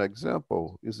our own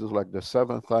example. This is like the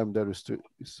seventh time that we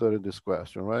studied this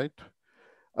question, right?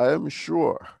 I am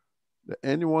sure that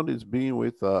anyone is being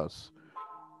with us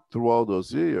throughout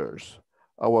those years,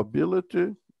 our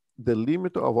ability, the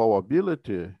limit of our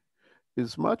ability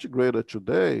is much greater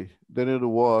today than it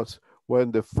was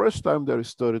when the first time that we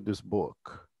studied this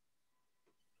book.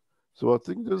 So I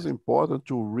think it is important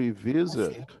to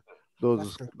revisit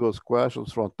those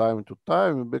questions from time to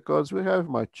time, because we have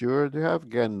matured, we have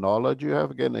gained knowledge, we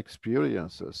have gained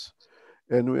experiences,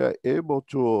 and we are able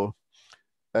to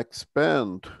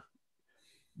expand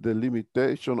the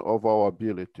limitation of our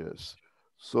abilities.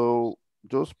 So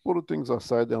just put things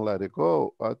aside and let it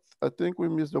go. I think we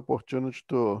missed the opportunity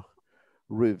to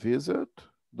revisit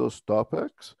those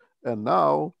topics. And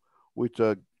now, with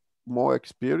a more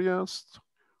experienced,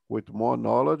 with more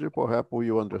knowledge, perhaps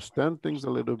you understand things a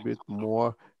little bit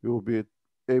more, you'll be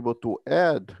able to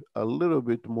add a little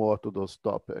bit more to those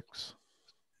topics.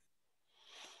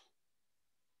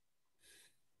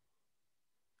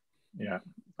 Yeah,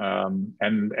 and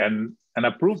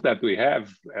a proof that we have,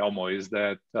 Elmo, is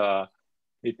that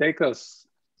it takes us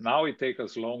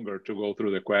longer to go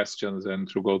through the questions and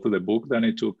to go through the book than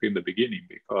it took in the beginning,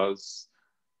 because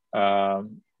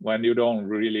when you don't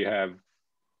really have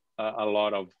a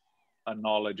lot of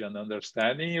knowledge and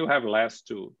understanding, you have less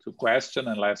to question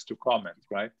and less to comment,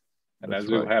 right? And That's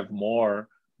as right. you have more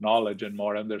knowledge and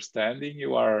more understanding,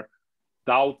 you are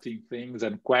doubting things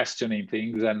and questioning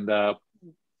things and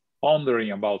pondering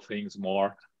about things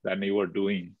more than you were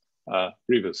doing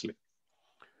previously.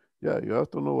 Yeah, you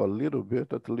have to know a little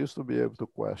bit, at least, to be able to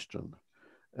question.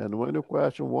 And when you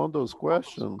question one of those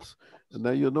questions, and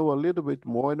then you know a little bit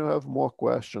more, and you have more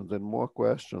questions and more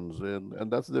questions.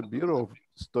 And that's the beauty of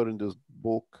studying this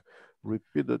book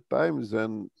repeated times.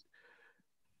 And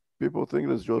people think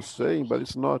it's just saying, but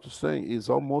it's not saying. It's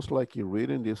almost like you're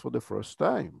reading this for the first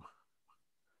time,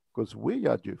 because we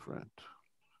are different.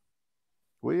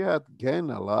 We had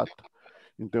gained a lot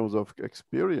in terms of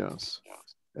experience.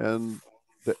 And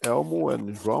the Elmo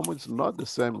and Romo is not the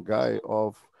same guy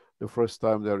of the first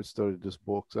time that I studied this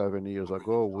book 7 years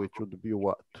ago, which would be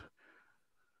what?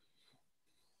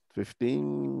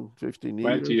 15 years?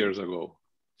 20 years ago.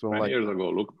 So 20 like years that.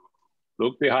 ago.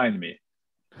 Look behind me.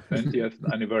 20th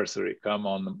anniversary, come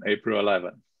on April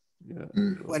 11th. Yeah.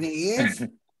 20 years?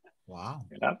 Wow.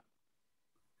 Yeah.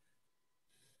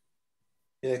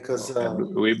 Yeah, because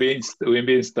We've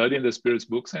been studying the Spirit's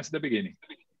book since the beginning.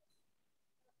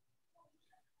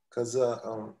 Because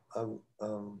I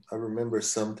remember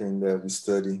something that we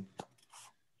studied.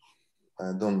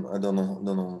 I don't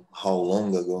know how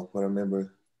long ago, but I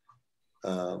remember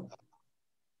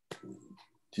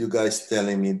you guys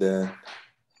telling me that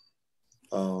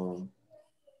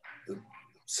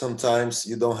sometimes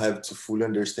you don't have to fully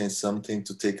understand something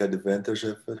to take advantage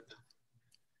of it.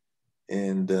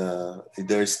 And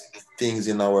there's things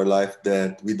in our life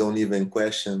that we don't even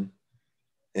question,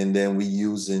 and then we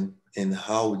use it, and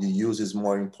how you use is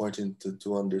more important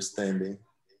to understanding.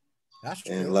 That's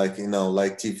true. And like,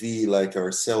 like TV, like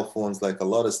our cell phones, like a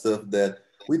lot of stuff that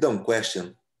we don't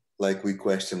question, like we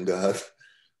question God.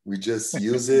 We just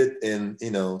use it, and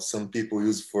some people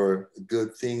use for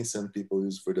good things, some people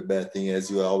use for the bad thing, as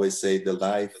you always say, the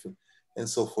life, and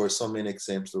so forth. So many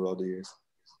examples throughout the years.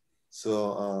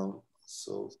 So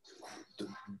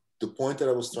the point that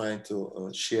I was trying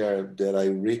to share that I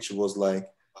reached was like,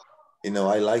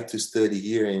 I like to study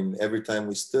here, and every time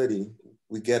we study,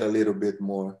 we get a little bit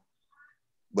more.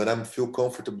 But I feel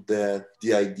comfortable that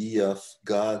the idea of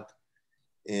God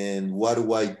and what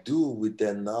do I do with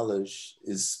that knowledge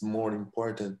is more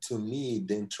important to me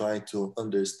than trying to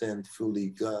understand fully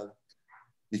God,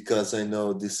 because I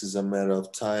know this is a matter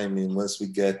of time, and once we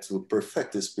get to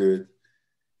perfect the Spirit,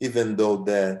 even though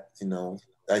that,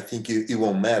 I think it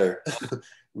won't matter.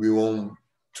 We won't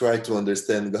try to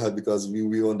understand God, because we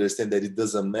will understand that it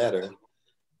doesn't matter,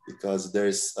 because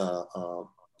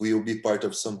we will be part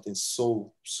of something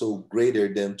so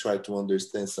greater than try to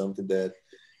understand something that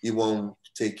it won't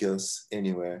take us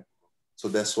anywhere. So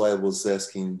that's why I was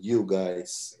asking you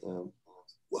guys,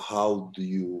 how do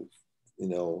you,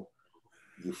 you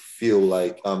feel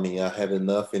like, I mean, I have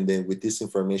enough, and then with this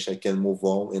information, I can move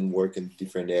on and work in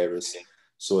different areas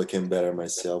so I can better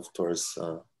myself towards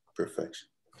perfection.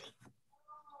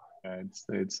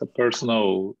 It's a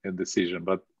personal decision,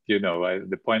 but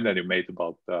the point that you made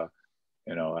about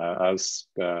us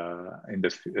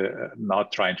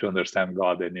not trying to understand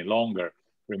God any longer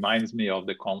reminds me of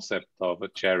the concept of a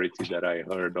charity that I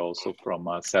heard also from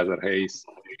Cesar Hayes,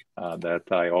 that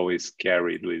I always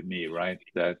carried with me, right?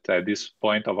 That at this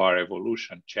point of our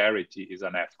evolution, charity is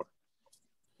an effort.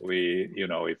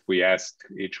 If we ask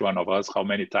each one of us how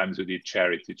many times you did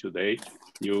charity today,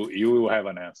 you will have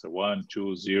an answer: 1,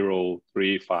 2, 0,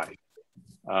 3, 5.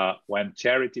 When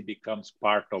charity becomes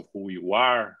part of who you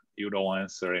are, you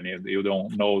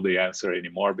don't know the answer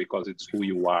anymore, because it's who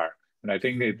you are. And I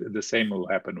think the same will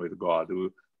happen with God.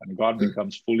 When God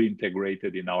becomes fully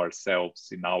integrated in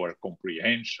ourselves, in our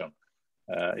comprehension,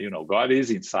 God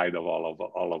is inside of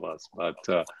all of us,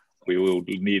 but we will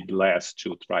need less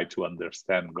to try to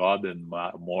understand God and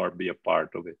more be a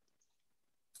part of it.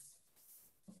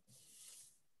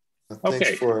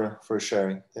 Thanks for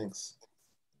sharing. Thanks.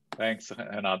 Thanks,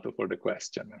 Renato, for the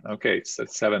question. Okay, it's at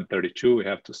 7:32. We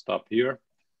have to stop here.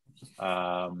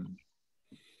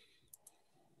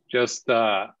 Just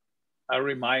a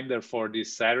reminder for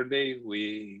this Saturday,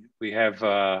 we have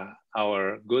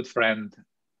our good friend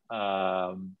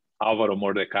Álvaro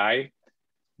Mordecai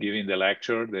giving the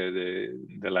lecture,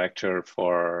 the lecture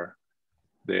for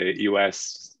the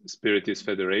U.S. Spiritist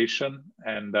Federation,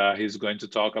 and he's going to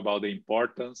talk about the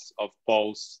importance of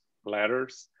Paul's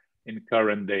letters in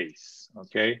current days.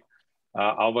 Okay,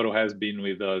 Álvaro has been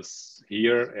with us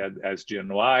here at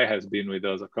SGNY, has been with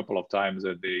us a couple of times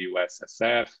at the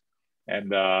USSF,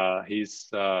 and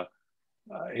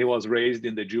he was raised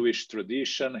in the Jewish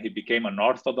tradition. He became an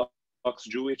Orthodox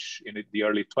Jewish in the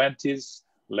early 20s.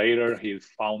 Later, he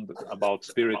found about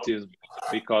Spiritism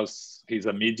because he's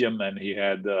a medium and he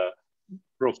had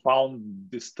profound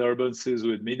disturbances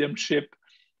with mediumship.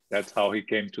 That's how he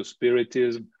came to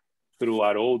Spiritism, through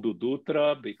Haroldo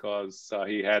Dutra, because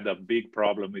he had a big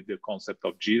problem with the concept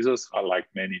of Jesus, like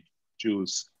many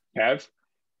Jews have.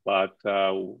 But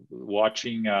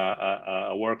watching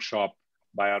a workshop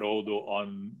by Haroldo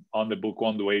on the book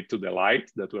On the Way to the Light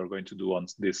that we're going to do on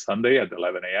this Sunday at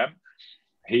 11 a.m.,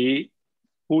 he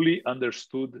fully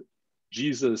understood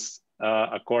Jesus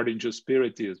according to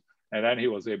Spiritism, and then he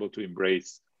was able to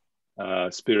embrace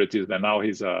Spiritism, and now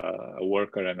he's a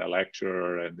worker and a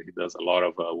lecturer, and he does a lot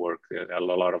of work, a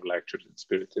lot of lectures in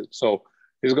Spiritism. So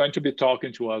he's going to be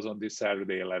talking to us on this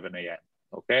Saturday, 11 a.m.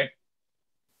 Okay,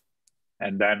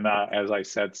 and then as I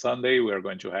said, Sunday we are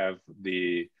going to have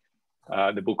the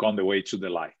book On the Way to the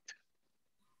Light.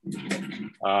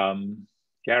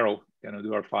 Carol, can you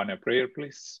do our final prayer,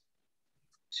 please?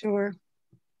 Sure.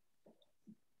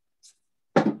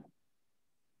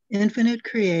 Infinite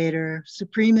Creator,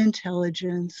 Supreme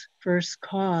Intelligence, First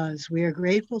Cause, we are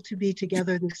grateful to be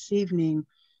together this evening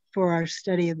for our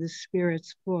study of the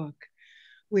Spirit's book.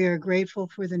 We are grateful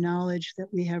for the knowledge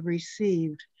that we have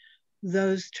received,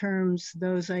 those terms,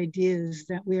 those ideas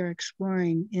that we are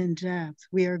exploring in depth.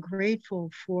 We are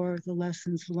grateful for the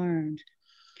lessons learned.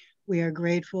 We are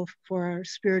grateful for our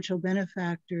spiritual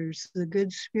benefactors, the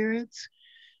good spirits,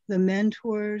 the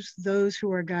mentors, those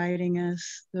who are guiding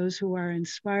us, those who are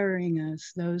inspiring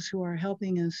us, those who are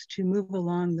helping us to move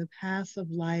along the path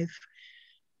of life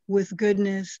with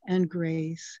goodness and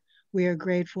grace. We are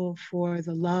grateful for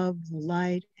the love, the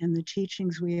light, and the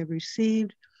teachings we have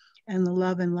received, and the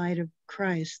love and light of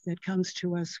Christ that comes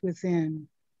to us within.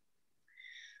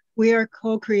 We are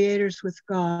co-creators with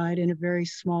God in a very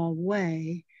small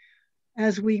way.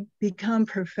 As we become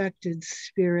perfected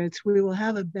spirits, we will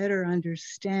have a better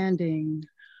understanding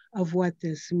of what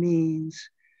this means.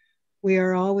 We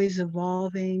are always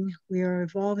evolving. We are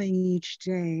evolving each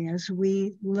day as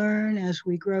we learn, as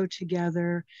we grow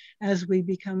together, as we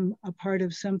become a part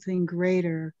of something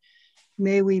greater.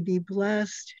 May we be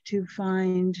blessed to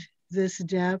find this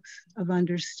depth of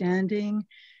understanding,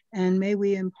 and may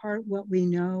we impart what we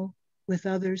know with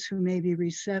others who may be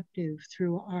receptive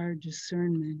through our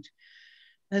discernment.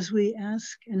 As we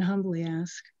ask and humbly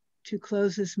ask to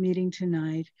close this meeting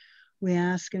tonight, we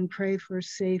ask and pray for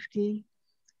safety,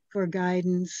 for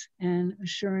guidance and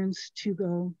assurance to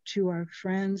go to our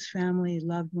friends, family,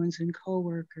 loved ones, and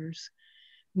co-workers.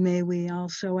 May we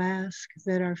also ask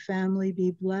that our family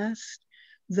be blessed,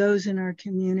 those in our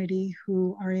community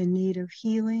who are in need of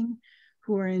healing,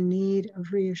 who are in need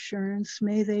of reassurance,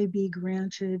 may they be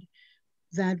granted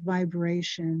that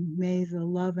vibration. May the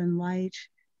love and light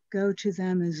go to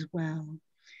them as well.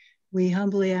 We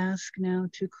humbly ask now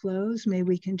to close. May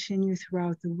we continue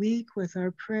throughout the week with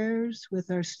our prayers, with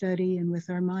our study, and with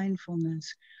our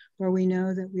mindfulness, for we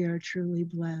know that we are truly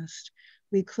blessed.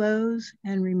 We close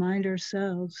and remind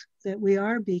ourselves that we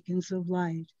are beacons of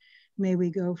light. May we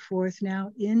go forth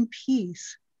now in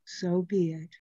peace, so be it.